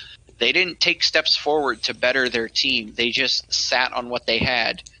 years, they didn't take steps forward to better their team. They just sat on what they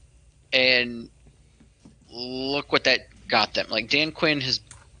had, and look what that got them. Like, Dan Quinn has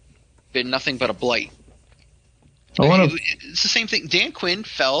been nothing but a blight. It's the same thing. Dan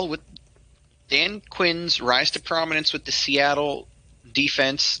Quinn's rise to prominence with the Seattle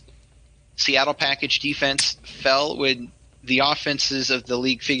package defense fell when the offenses of the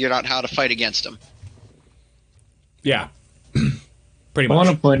league figured out how to fight against them. Yeah, pretty much. I want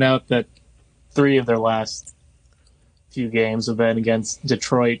to point out that 3 of their last few games have been against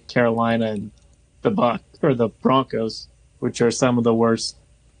Detroit, Carolina, and the Broncos, which are some of the worst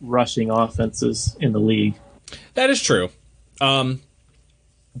rushing offenses in the league. That is true. But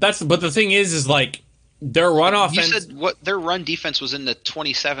the thing is like, their run offense. You said their run defense was in the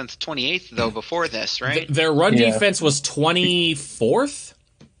 27th, 28th though before this, right? Their run defense was 24th.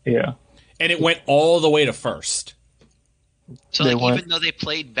 Yeah, and it went all the way to 1st. So even though they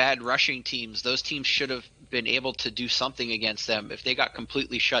played bad rushing teams, those teams should have been able to do something against them. If they got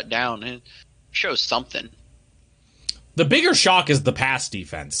completely shut down, it shows something. The bigger shock is the pass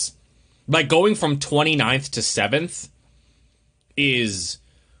defense. Like, going from 29th to 7th is...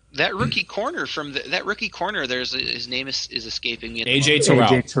 That rookie corner there's his name is escaping me. AJ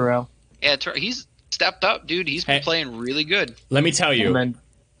Terrell. Yeah, he's stepped up, dude. He's been playing really good. Let me tell you. And then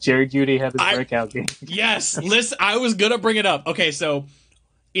Jerry Jeudy had his breakout game. Yes, listen, I was gonna bring it up. Okay, so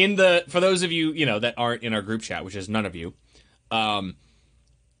for those of you that aren't in our group chat, which is none of you, in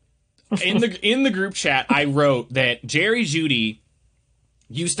the group chat, I wrote that Jerry Jeudy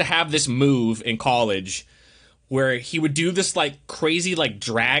used to have this move in college where he would do this like crazy like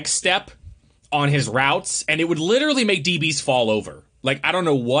drag step on his routes, and it would literally make DBs fall over. Like, I don't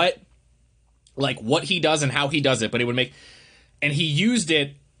know what he does and how he does it, but it would make... And he used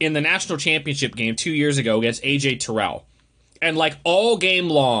it in the national championship game 2 years ago against A.J. Terrell. And, like, all game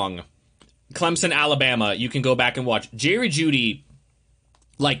long, Clemson, Alabama, you can go back and watch. Jerry Jeudy,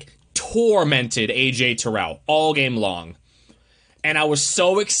 like, tormented A.J. Terrell all game long. And I was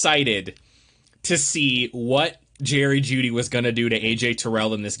so excited to see what Jerry Jeudy was going to do to A.J.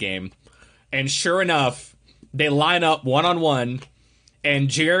 Terrell in this game. And sure enough, they line up one-on-one, and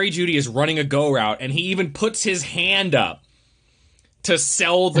Jerry Jeudy is running a go route, and he even puts his hand up to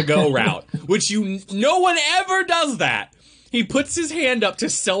sell the go route, which no one ever does that. He puts his hand up to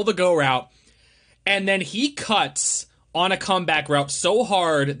sell the go route, and then he cuts on a comeback route so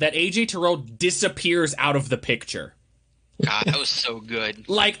hard that A.J. Terrell disappears out of the picture. God, that was so good.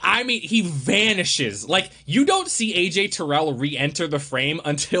 Like, I mean, he vanishes. Like, you don't see A.J. Terrell re-enter the frame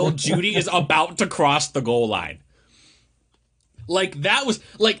until Jeudy is about to cross the goal line. Like, that was,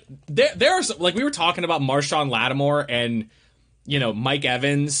 like, there are some, like, we were talking about Marshawn Lattimore and, you know, Mike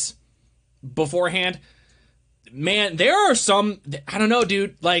Evans beforehand. Man, there are some, I don't know,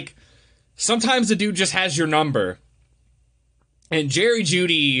 dude, like, sometimes the dude just has your number. And Jerry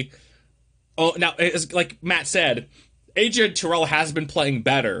Jeudy, oh, now, it's like Matt said, A.J. Terrell has been playing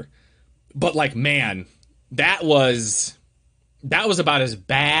better, but, like, man, that was about as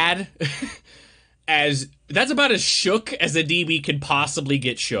bad that's about as shook as a DB could possibly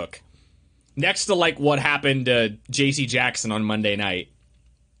get shook. Next to, like, what happened to J.C. Jackson on Monday night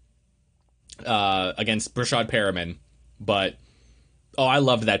against Brashad Perriman. But, oh, I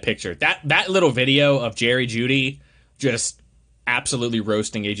loved that picture. That little video of Jerry Jeudy just absolutely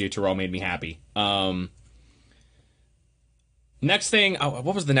roasting A.J. Terrell made me happy. Next thing,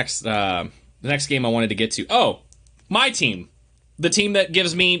 what was the next game I wanted to get to? Oh, my team. The team that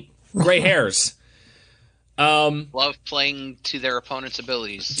gives me gray hairs. Love playing to their opponent's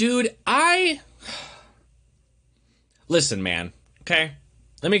abilities. Dude, listen, man, okay?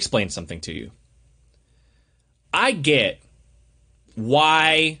 Let me explain something to you. I get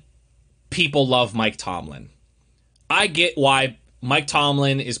why people love Mike Tomlin. I get why Mike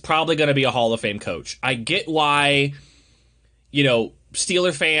Tomlin is probably going to be a Hall of Fame coach. I get why, you know,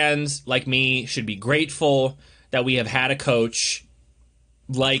 Steeler fans like me should be grateful that we have had a coach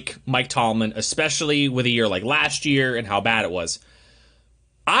like Mike Tomlin, especially with a year like last year and how bad it was.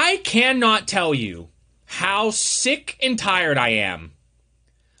 I cannot tell you how sick and tired I am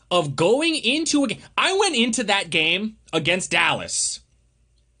of going into a game. I went into that game against Dallas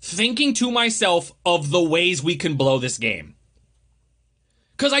thinking to myself of the ways we can blow this game.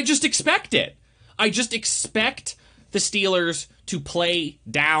 Because I just expect it. I just expect the Steelers to play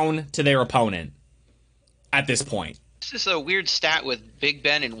down to their opponent at this point. This is a weird stat with Big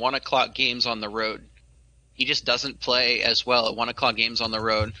Ben in 1 o'clock games on the road. He just doesn't play as well at 1 o'clock games on the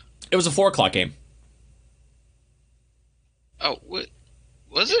road. It was a 4 o'clock game. Oh, what?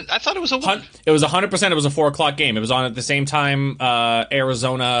 Was it? I thought it was a 1. It was 100%. It was a 4 o'clock game. It was on at the same time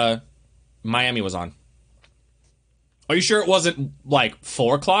Arizona, Miami was on. Are you sure it wasn't like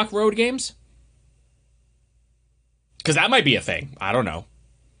 4 o'clock road games? Because that might be a thing. I don't know.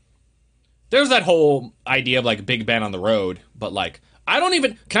 There's that whole idea of, like, Big Ben on the road, but, like, I don't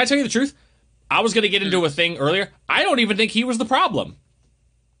even... Can I tell you the truth? I was going to get into a thing earlier. I don't even think he was the problem,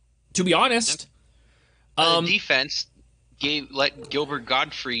 to be honest. Defense let Gilbert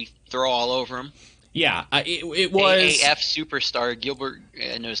Godfrey throw all over him. Yeah, it was... AAF superstar Gilbert...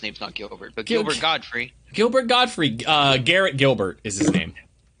 I know his name's not Gilbert, but Gilbert Godfrey. Gilbert Godfrey. Garrett Gilbert is his name.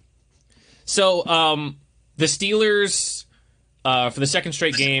 So, the Steelers... for the second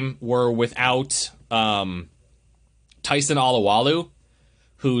straight game, were without Tyson Alualu,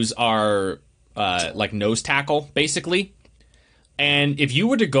 who's our like nose tackle, basically. And if you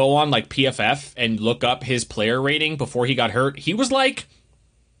were to go on like PFF and look up his player rating before he got hurt, he was like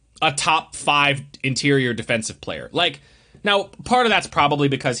a top 5 interior defensive player. Like, now part of that's probably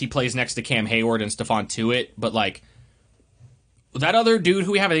because he plays next to Cam Hayward and Stephon Tuitt, but like that other dude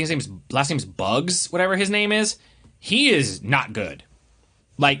who we have, I think his last name's Bugs, whatever his name is. He is not good.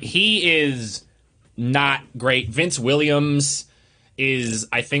 Like, he is not great. Vince Williams is,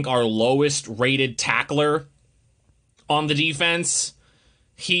 I think, our lowest rated tackler on the defense.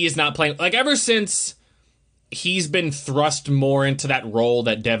 He is not playing... Like, ever since he's been thrust more into that role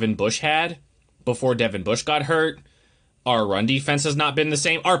that Devin Bush had before Devin Bush got hurt, our run defense has not been the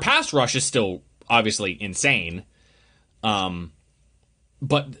same. Our pass rush is still, obviously, insane.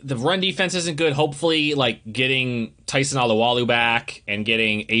 But the run defense isn't good. Hopefully, like, getting Tyson Alualu back and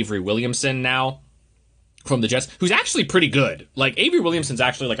getting Avery Williamson now from the Jets, who's actually pretty good. Like, Avery Williamson's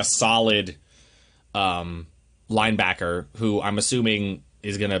actually, like, a solid linebacker who I'm assuming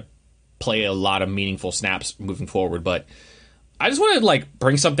is going to play a lot of meaningful snaps moving forward. But I just want to like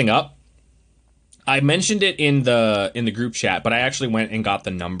bring something up. I mentioned it in the group chat, but I actually went and got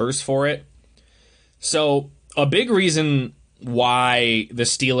the numbers for it. So a big reason why the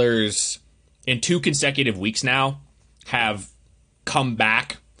Steelers in 2 consecutive weeks now have come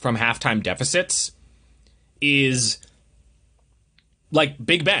back from halftime deficits is like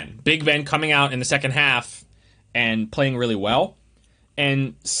Big Ben. Big Ben coming out in the second half and playing really well.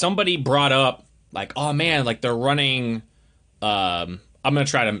 And somebody brought up like, oh man, like they're running, I'm going to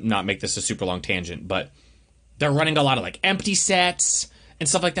try to not make this a super long tangent, but they're running a lot of like empty sets and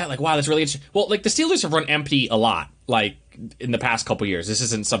stuff like that. Like, wow, that's really interesting. Well, like the Steelers have run empty a lot, like in the past couple years. This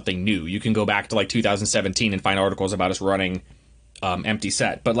isn't something new. You can go back to like 2017 and find articles about us running empty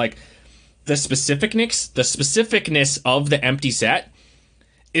set. But like the specificness of the empty set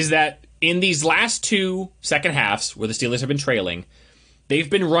is that in these last 2 second halves where the Steelers have been trailing, they've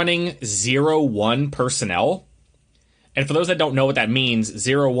been running 0-1 personnel. And for those that don't know what that means,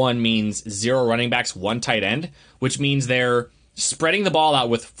 0-1 means 0 running backs, 1 tight end, which means they're spreading the ball out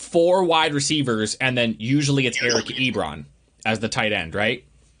with 4 wide receivers, and then usually it's Eric Ebron as the tight end, right?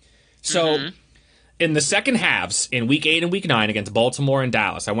 So in the second halves, in Week 8 and Week 9 against Baltimore and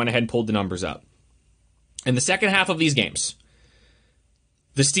Dallas, I went ahead and pulled the numbers up. In the second half of these games,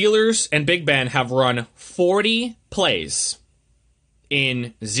 the Steelers and Big Ben have run 40 plays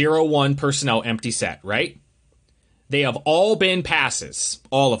in 0-1 personnel empty set, right? They have all been passes,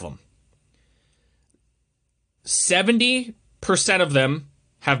 all of them. 70% of them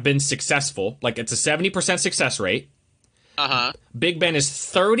have been successful, like it's a 70% success rate. Big Ben is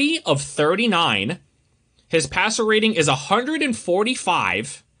 30 of 39. His passer rating is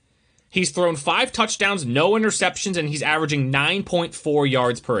 145. He's thrown 5 touchdowns, no interceptions, and he's averaging 9.4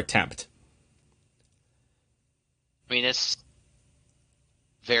 yards per attempt. I mean, it's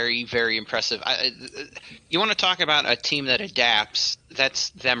very, very impressive. You want to talk about a team that adapts? That's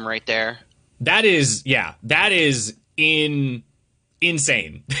them right there. That is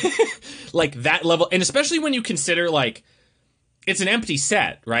insane. Like that level, and especially when you consider like it's an empty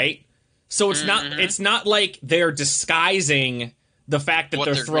set, right? So it's not like they're disguising the fact that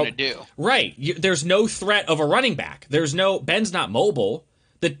what they're going to do. Right. There's no threat of a running back. Ben's not mobile.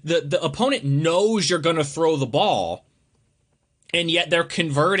 The opponent knows you're going to throw the ball, and yet they're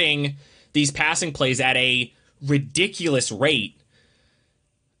converting these passing plays at a ridiculous rate.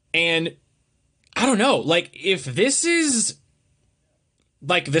 And I don't know, like if this is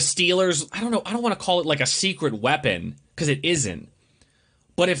like the Steelers, I don't know, I don't want to call it like a secret weapon because it isn't.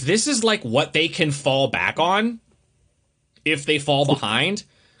 But if this is like what they can fall back on, if they fall behind,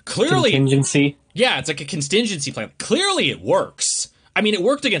 clearly contingency. Yeah, it's like a contingency plan. Clearly it works. I mean, it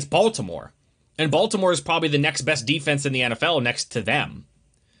worked against Baltimore. And Baltimore is probably the next best defense in the NFL next to them.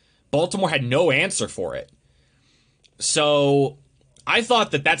 Baltimore had no answer for it. So I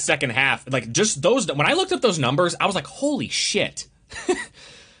thought that second half, like just those, when I looked up those numbers, I was like, holy shit.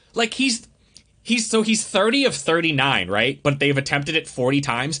 Like he's 30 of 39, right? But they've attempted it 40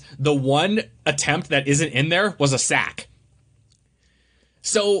 times. The one attempt that isn't in there was a sack.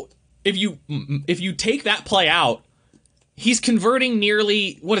 So if you take that play out, he's converting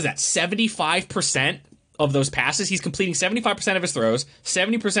nearly, 75% of those passes. He's completing 75% of his throws,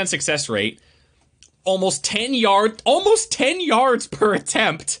 70% success rate, almost 10 yards per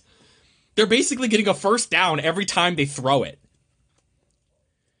attempt. They're basically getting a first down every time they throw it.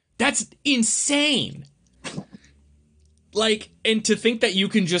 That's insane. Like, and to think that you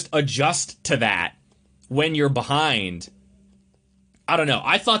can just adjust to that when you're behind. I don't know.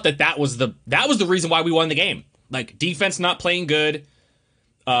 I thought that was the reason why we won the game. Like, defense not playing good.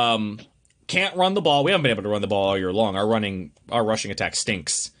 Can't run the ball. We haven't been able to run the ball all year long. Our rushing attack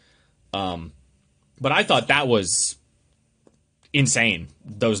stinks. But I thought that was insane,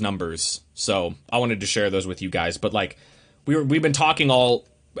 those numbers. So I wanted to share those with you guys. But like, we've been talking all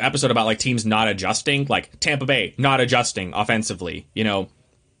episode about like teams not adjusting, like Tampa Bay not adjusting offensively, Dan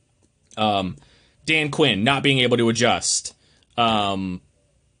Quinn not being able to adjust, all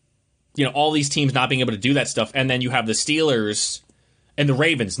these teams not being able to do that stuff, and then you have the Steelers and the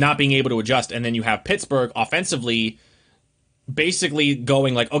Ravens not being able to adjust, and then you have Pittsburgh offensively basically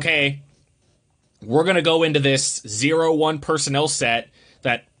going like, okay, we're going to go into this 0-1 personnel set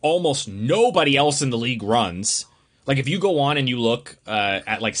that almost nobody else in the league runs. Like, if you go on and you look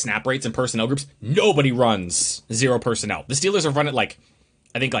at, like, snap rates and personnel groups, nobody runs 0 personnel. The Steelers have run it, like,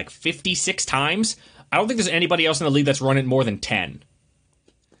 I think, like, 56 times. I don't think there's anybody else in the league that's run it more than 10.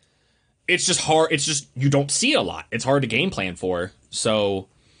 It's just hard. It's just, you don't see it a lot. It's hard to game plan for. So,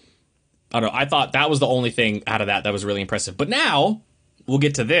 I don't know. I thought that was the only thing out of that was really impressive. But now we'll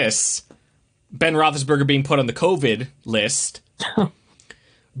get to this. Ben Roethlisberger being put on the COVID list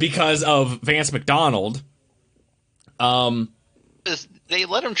because of Vance McDonald. They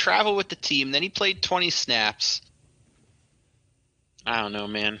let him travel with the team. Then he played 20 snaps. I don't know,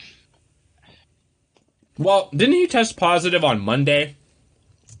 man. Well, didn't he test positive on Monday?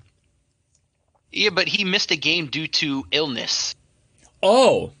 Yeah, but he missed a game due to illness.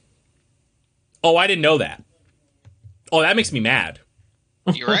 Oh, I didn't know that. Oh, that makes me mad.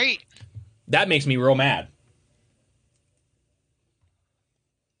 You're right. That makes me real mad.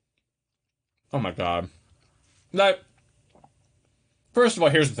 Oh my god. Like, first of all,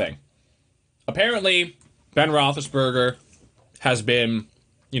 here's the thing. Apparently, Ben Roethlisberger has been,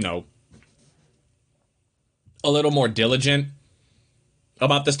 a little more diligent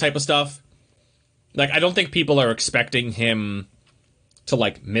about this type of stuff. Like, I don't think people are expecting him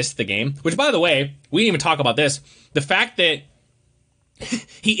to, miss the game. Which, by the way, we didn't even talk about this. The fact that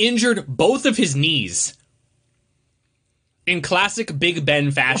he injured both of his knees in classic Big Ben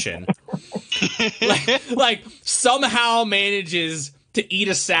fashion. Somehow manages to eat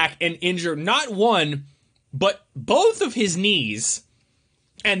a sack and injure not one, but both of his knees,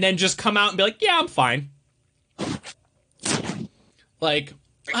 and then just come out and be like, yeah, I'm fine.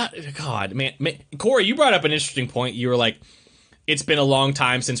 God, man. Corey, you brought up an interesting point. You were like, it's been a long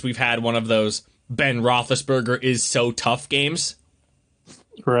time since we've had one of those Ben Roethlisberger is so tough games.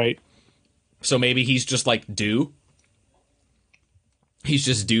 Right. So maybe he's just due. He's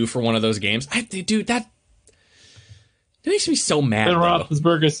just due for one of those games. Dude, that makes me so mad. Ben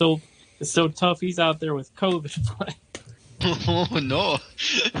Roethlisberger is so tough. He's out there with COVID. Oh no!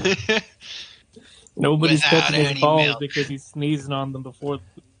 Nobody's Without touching his any balls milk. because he's sneezing on them before.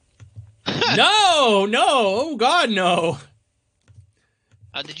 No! Oh God, no!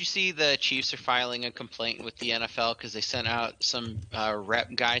 Did you see the Chiefs are filing a complaint with the NFL because they sent out some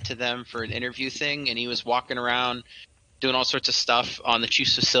rep guy to them for an interview thing, and he was walking around doing all sorts of stuff on the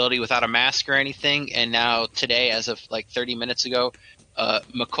Chiefs facility without a mask or anything. And now today, as of 30 minutes ago,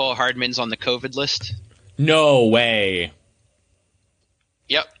 McCall Hardman's on the COVID list. No way.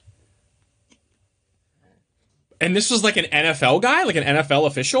 Yep. And this was an NFL guy, an NFL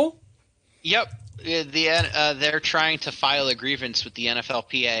official? Yep. They're trying to file a grievance with the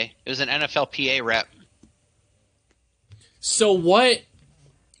NFLPA. It was an NFLPA rep. So what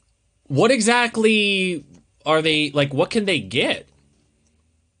exactly are they, what can they get?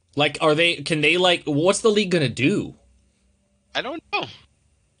 What's the league gonna do? I don't know.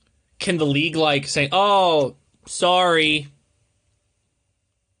 Can the league, say, oh, sorry?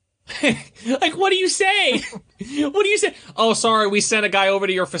 What do you say? What do you say? Oh, sorry, we sent a guy over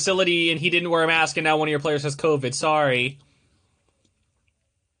to your facility and he didn't wear a mask and now one of your players has COVID. Sorry.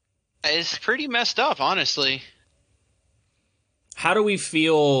 It's pretty messed up, honestly. How do we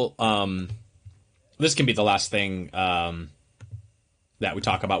feel? This can be the last thing that we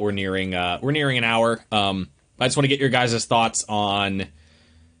talk about. We're nearing an hour. I just want to get your guys' thoughts on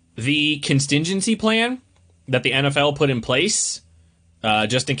the contingency plan that the NFL put in place.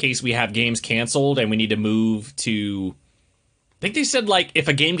 Just in case we have games canceled and we need to move to... I think they said, if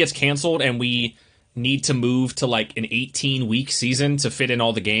a game gets canceled and we need to move to, an 18-week season to fit in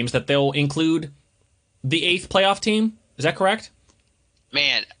all the games, that they'll include the 8th playoff team. Is that correct?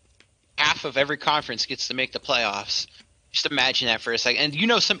 Man, half of every conference gets to make the playoffs. Just imagine that for a second.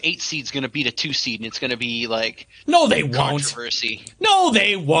 And some 8 seed's going to beat a 2 seed, and it's going to be, No, they won't. Controversy. No,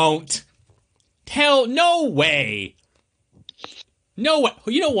 they won't. Hell, no way. No way.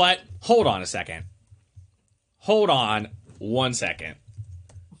 You know what? Hold on a second. Hold on 1 second.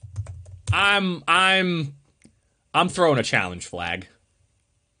 I'm throwing a challenge flag.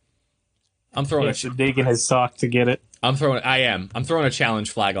 I'm throwing He has to dig in his sock to get it. I'm throwing a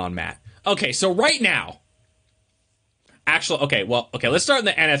challenge flag on Matt. Okay, so right now. Okay, let's start in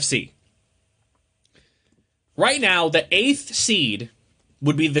the NFC. Right now, the 8th seed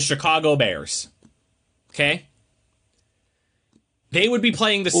would be the Chicago Bears. Okay? They would be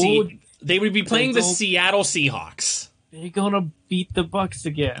playing the Seattle Seahawks. They're gonna beat the Bucks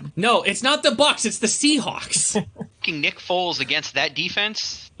again. No, it's not the Bucks, it's the Seahawks. Nick Foles against that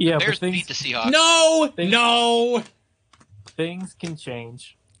defense? Yeah, Bears but beat the Seahawks. No. Things can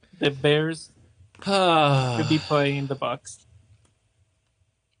change. The Bears could be playing the Bucks.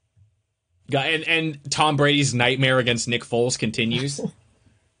 And Tom Brady's nightmare against Nick Foles continues.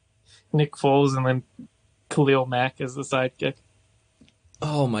 Nick Foles and then Khalil Mack as the sidekick.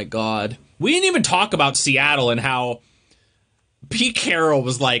 Oh my God. We didn't even talk about Seattle and how Pete Carroll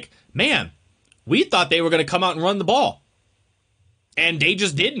was like, man, we thought they were going to come out and run the ball. And they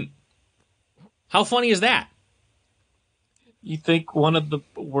just didn't. How funny is that? You think one of the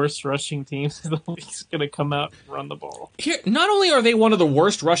worst rushing teams in the league is going to come out and run the ball? Here, not only are they one of the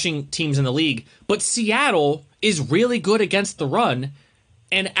worst rushing teams in the league, but Seattle is really good against the run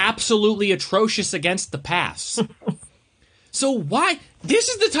and absolutely atrocious against the pass. So why? This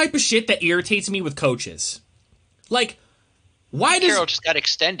is the type of shit that irritates me with coaches. Like, why does Carroll just got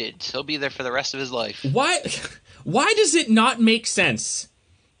extended? He'll be there for the rest of his life. why does it not make sense?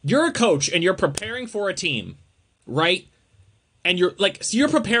 You're a coach and you're preparing for a team, right? And you're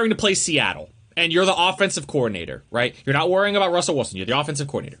preparing to play Seattle, and you're the offensive coordinator, right? You're not worrying about Russell Wilson. You're the offensive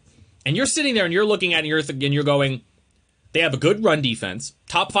coordinator, and you're sitting there and you're looking at it and you're going, they have a good run defense,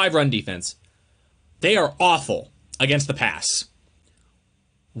 top 5 run defense. They are awful against the pass.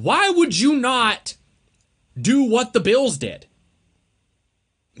 Why would you not do what the Bills did?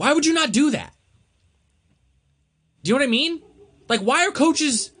 Why would you not do that? Do you know what I mean? Like, why are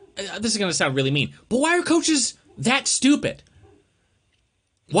coaches... This is going to sound really mean, but why are coaches that stupid?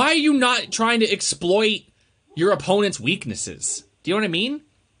 Why are you not trying to exploit your opponent's weaknesses? Do you know what I mean?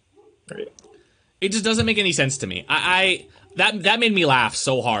 Right. It just doesn't make any sense to me. That made me laugh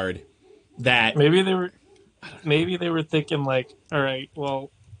so hard that... Maybe they were thinking like, all right,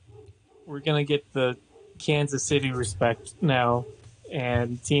 well, we're going to get the Kansas City respect now,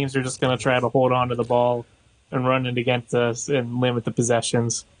 and teams are just going to try to hold on to the ball and run it against us and limit the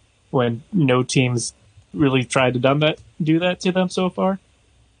possessions when no teams really tried to do that to them so far.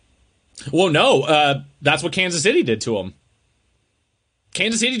 Well, no, that's what Kansas City did to them.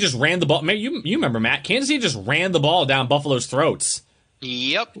 Kansas City just ran the ball. You remember, Matt? Kansas City just ran the ball down Buffalo's throats.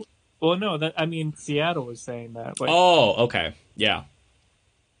 Yep. Well, no, Seattle was saying that. Like, oh, okay. Yeah.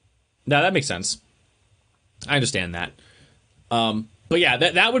 No, that makes sense. I understand that. But yeah,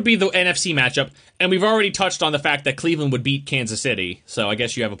 that would be the NFC matchup. And we've already touched on the fact that Cleveland would beat Kansas City. So I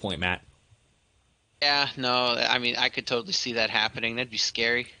guess you have a point, Matt. Yeah, no, I mean, I could totally see that happening. That'd be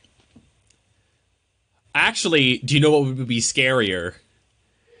scary. Actually, do you know what would be scarier?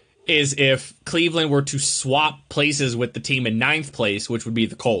 Is if Cleveland were to swap places with the team in 9th place, which would be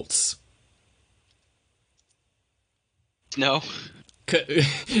the Colts. No.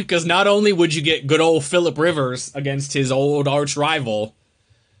 Because not only would you get good old Phillip Rivers against his old arch rival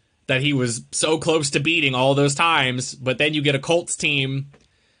that he was so close to beating all those times, but then you get a Colts team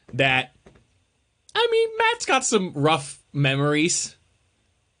that, I mean, Matt's got some rough memories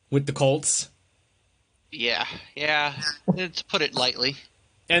with the Colts. Yeah, to put it lightly.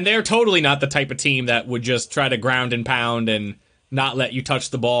 And they're totally not the type of team that would just try to ground and pound and not let you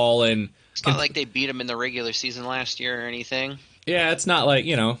touch the ball. And it's not like they beat them in the regular season last year or anything. Yeah, it's not like,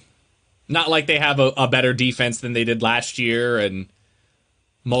 not like they have a better defense than they did last year and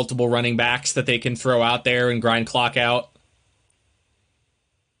multiple running backs that they can throw out there and grind clock out.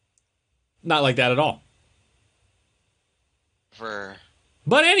 Not like that at all.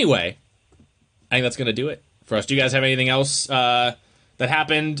 But anyway, I think that's going to do it for us. Do you guys have anything else that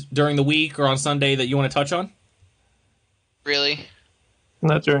happened during the week or on Sunday that you want to touch on? Really?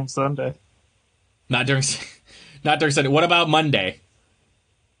 Not during Sunday. Not during Sunday. What about Monday?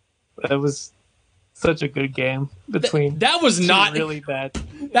 That was such a good game between that was not really bad.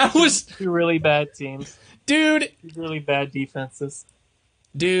 That was two really bad teams. Dude, two really bad defenses.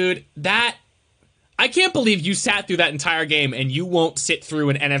 Dude, I can't believe you sat through that entire game and you won't sit through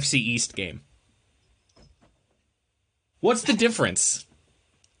an NFC East game. What's the difference?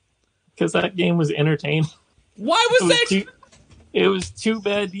 Because that game was entertaining. Why was that? It was two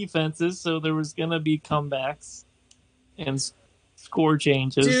bad defenses, so there was going to be comebacks and score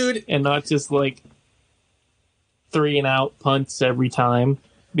changes. Dude. And not just like 3-and-out punts every time.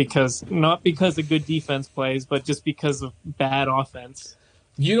 Not because of good defense plays, but just because of bad offense.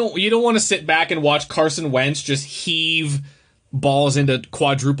 You don't want to sit back and watch Carson Wentz just heave balls into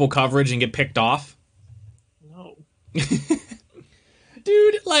quadruple coverage and get picked off? No.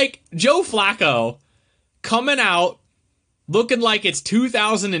 Dude, like, Joe Flacco coming out looking like it's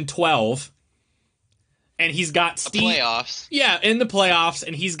 2012, and he's got playoffs. Yeah, in the playoffs,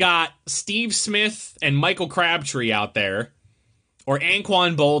 and he's got Steve Smith and Michael Crabtree out there, or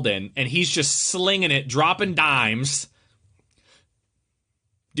Anquan Bolden, and he's just slinging it, dropping dimes.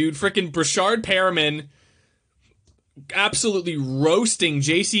 Dude, freaking Brashard Perriman absolutely roasting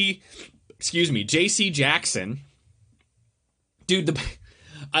JC Jackson. Dude,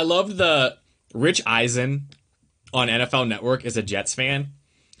 I loved the Rich Eisen on NFL Network is a Jets fan,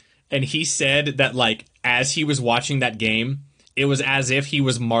 and he said that, like, as he was watching that game, it was as if he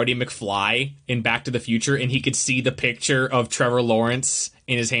was Marty McFly in Back to the Future, and he could see the picture of Trevor Lawrence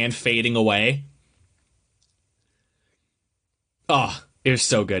in his hand fading away. Oh, It was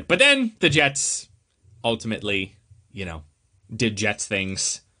so good. But then the Jets ultimately, did Jets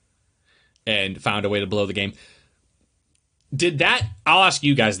things and found a way to blow the game. I'll ask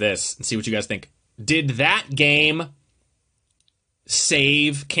you guys this and see what you guys think. Did that game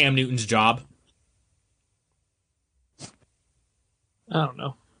save Cam Newton's job? I don't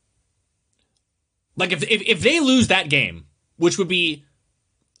know. Like, if they lose that game, which would be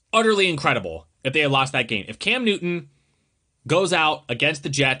utterly incredible if they had lost that game. If Cam Newton goes out against the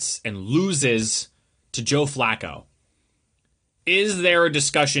Jets and loses to Joe Flacco, is there a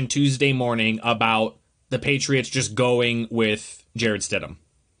discussion Tuesday morning about the Patriots just going with Jared Stidham?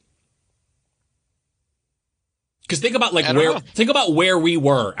 Because think about where we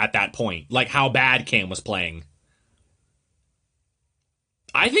were at that point, like how bad Cam was playing.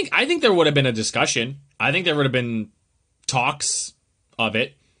 I think there would have been a discussion. I think there would have been talks of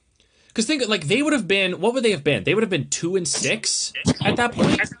it. Because think, like, they would have been, what would they have been? They would have been 2-6 at that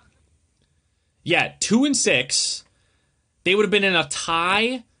point. Yeah, 2-6. They would have been in a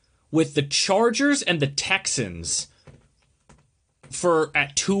tie with the Chargers and the Texans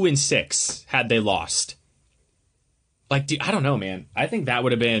at 2-6 had they lost. Like, I don't know, man. I think that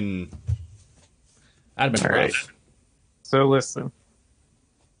would have been rough. Right. So listen,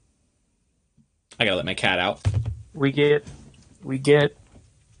 I gotta let my cat out. we get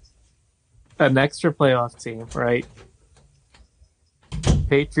an extra playoff team, right?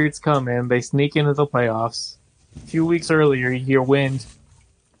 Patriots come in, they sneak into the playoffs. A few weeks earlier, you hear wind.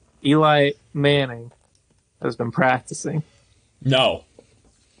 Eli Manning has been practicing. No.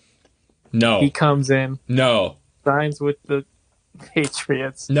 He comes in, No. signs with the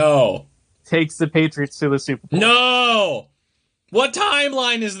Patriots, No. takes the Patriots to the Super Bowl. No. What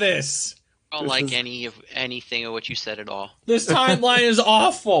timeline is this? I don't like anything of what you said at all. This timeline is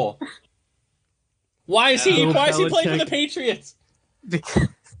awful. Why is he playing for the Patriots? Because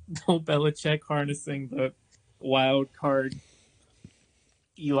Bill Belichick harnessing the wild card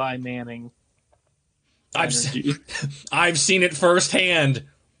Eli Manning energy. I've seen it firsthand.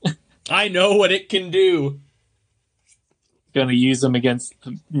 I know what it can do. Gonna use them against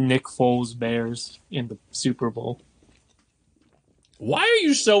the Nick Foles Bears in the Super Bowl. Why are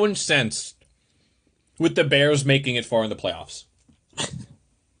you so incensed with the Bears making it far in the playoffs?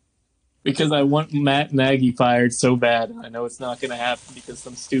 Because I want Matt Nagy fired so bad. I know it's not going to happen because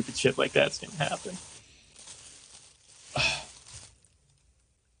some stupid shit like that's going to happen.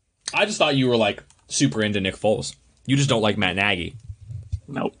 I just thought you were, like, super into Nick Foles. You just don't like Matt Nagy.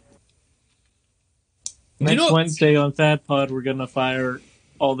 Nope. Next Wednesday on Fat Pod, we're going to fire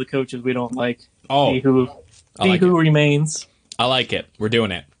all the coaches we don't like. Oh. See who remains. I like it. We're doing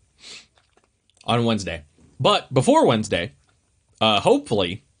it on Wednesday. But before Wednesday,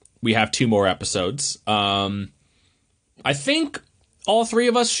 hopefully we have 2 more episodes. I think all 3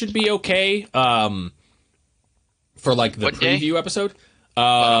 of us should be okay for like the What preview day? episode.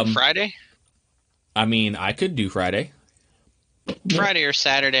 On Friday? I mean, I could do Friday. Friday or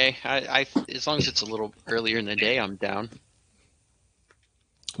Saturday. I as long as it's a little earlier in the day, I'm down.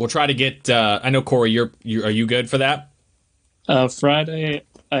 We'll try to get. I know Corey, are you good for that? Friday,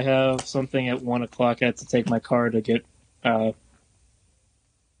 I have something at 1 o'clock. I have to take my car to get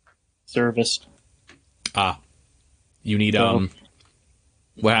serviced. You need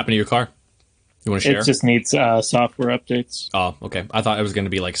what happened to your car? You want to share? It just needs software updates. Oh, okay. I thought it was going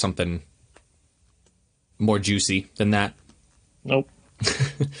to be like something more juicy than that. Nope.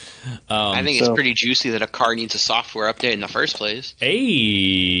 I think it's pretty juicy that a car needs a software update in the first place.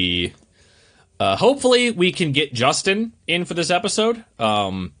 Hey. Hopefully we can get Justin in for this episode.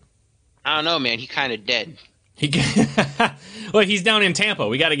 I don't know, man. He kind of dead. Well, he's down in Tampa.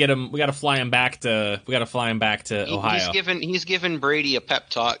 We got to get him. We got to fly him back to. Ohio. He's given Brady a pep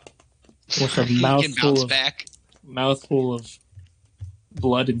talk. With a mouthful of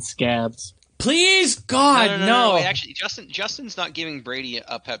blood and scabs. Please, God, no. Wait, actually, Justin's not giving Brady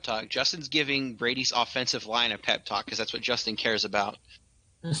a pep talk. Justin's giving Brady's offensive line a pep talk because that's what Justin cares about.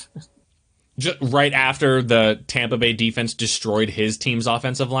 Just right after the Tampa Bay defense destroyed his team's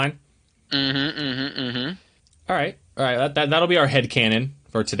offensive line. Mm-hmm. All right. That'll be our headcanon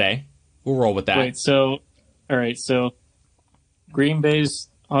for today. We'll roll with that. Wait, so Green Bay's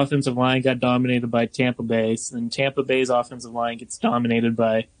offensive line got dominated by Tampa Bay's, and Tampa Bay's offensive line gets dominated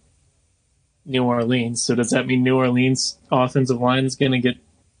by New Orleans. So does that mean New Orleans' offensive line is going to get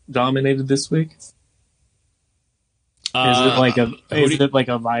dominated this week? Is it like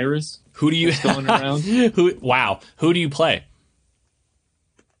a virus? Who do you going around? Who do you play?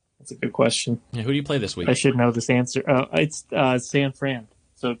 That's a good question. Yeah, who do you play this week? I should know this answer. It's San Fran.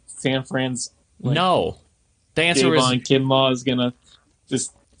 So San Fran's no. The answer is Kinlaw is gonna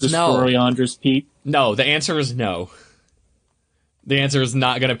Just destroy Andres Pete. No, the answer is no. The answer is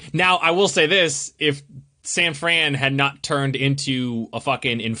not going to... Now, I will say this. If San Fran had not turned into a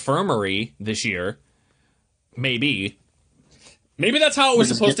fucking infirmary this year, maybe that's how it was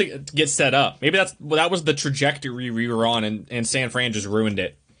supposed to get set up. Maybe that was the trajectory we were on, and San Fran just ruined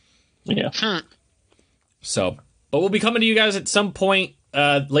it. Yeah. So, but we'll be coming to you guys at some point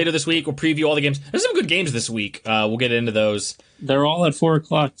later this week. We'll preview all the games. There's some good games this week. We'll get into those. They're all at 4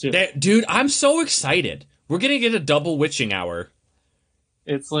 o'clock, too. Dude, I'm so excited. We're going to get a double witching hour.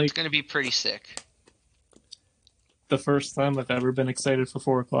 It's going to be pretty sick. The first time I've ever been excited for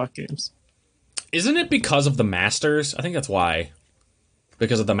 4 o'clock games. Isn't it because of the Masters? I think that's why.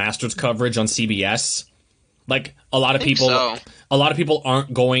 Because of the Masters coverage on CBS. Like, a lot of people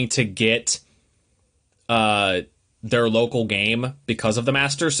aren't going to get their local game because of the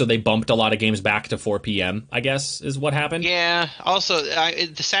Masters, so they bumped a lot of games back to 4 p.m., I guess, is what happened. Yeah. Also,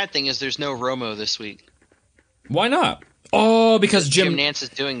 the sad thing is there's no Romo this week. Why not? Oh, because Jim Nance is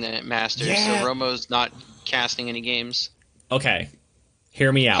doing the Masters, Yeah. so Romo's not casting any games. Okay.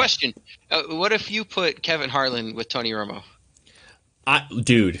 Hear me out. Question. What if you put Kevin Harlan with Tony Romo?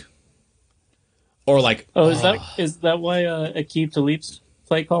 Dude. Or like... Oh, is that why Aqib Talib's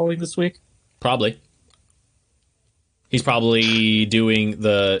play calling this week? Probably. He's probably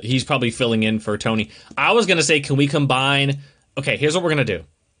he's probably filling in for Tony. I was going to say, can we combine... Okay, here's what we're going to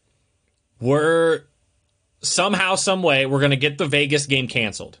do. Somehow, some way, we're going to get the Vegas game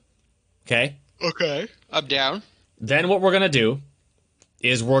canceled. Okay? Okay. I'm down. Then what we're going to do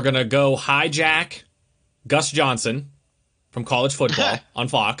is we're going to go hijack Gus Johnson from college football on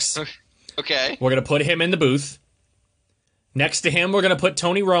Fox. Okay. We're going to put him in the booth. Next to him, we're going to put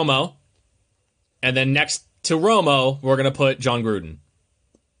Tony Romo. And then next to Romo, we're going to put John Gruden.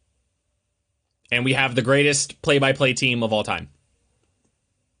 And we have the greatest play-by-play team of all time.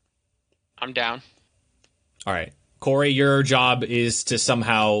 I'm down. All right. Corey, your job is to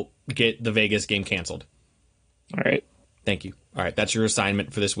somehow get the Vegas game canceled. All right. Thank you. All right, that's your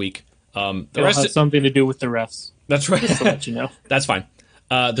assignment for this week. The rest has something to do with the refs. That's right. Just to let you know. That's fine.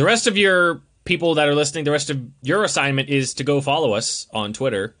 The rest of your people that are listening, the rest of your assignment is to go follow us on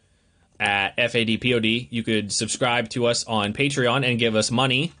Twitter at FADPOD. You could subscribe to us on Patreon and give us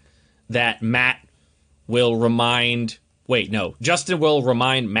money that Matt will remind... Wait, no. Justin will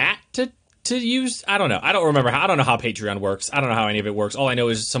remind Matt to use. I don't know. I don't know how Patreon works. I don't know how any of it works. All I know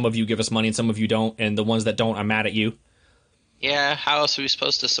is some of you give us money and some of you don't, and the ones that don't, I'm mad at you. Yeah, how else are we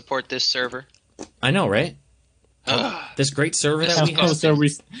supposed to support this server? I know, right? This great server that we have.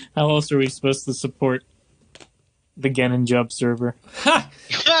 How else are we supposed to support the Gen Jub server?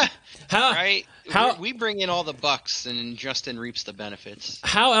 Right? We bring in all the bucks, and Justin reaps the benefits.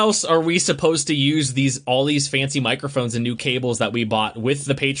 How else are we supposed to use all these fancy microphones and new cables that we bought with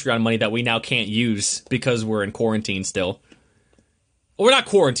the Patreon money that we now can't use because we're in quarantine still? Well, we're not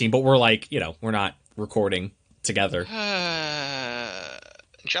quarantined, but we're we're not recording together.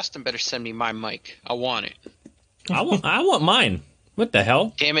 Justin better send me my mic. I want it. I want mine. What the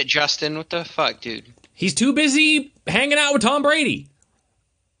hell? Damn it, Justin. What the fuck, dude? He's too busy hanging out with Tom Brady.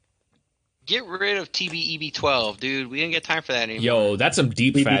 Get rid of TBEB12, dude. We didn't get time for that anymore. Yo, that's some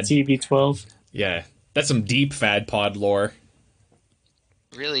deep fad. TB12. Yeah, that's some deep fad pod lore.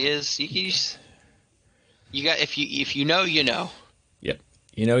 Really is. You got if you know, you know. Yep.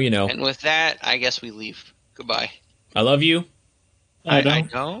 You know. And with that, I guess we leave. Goodbye. I love you. I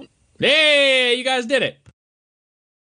don't. Hey, you guys did it.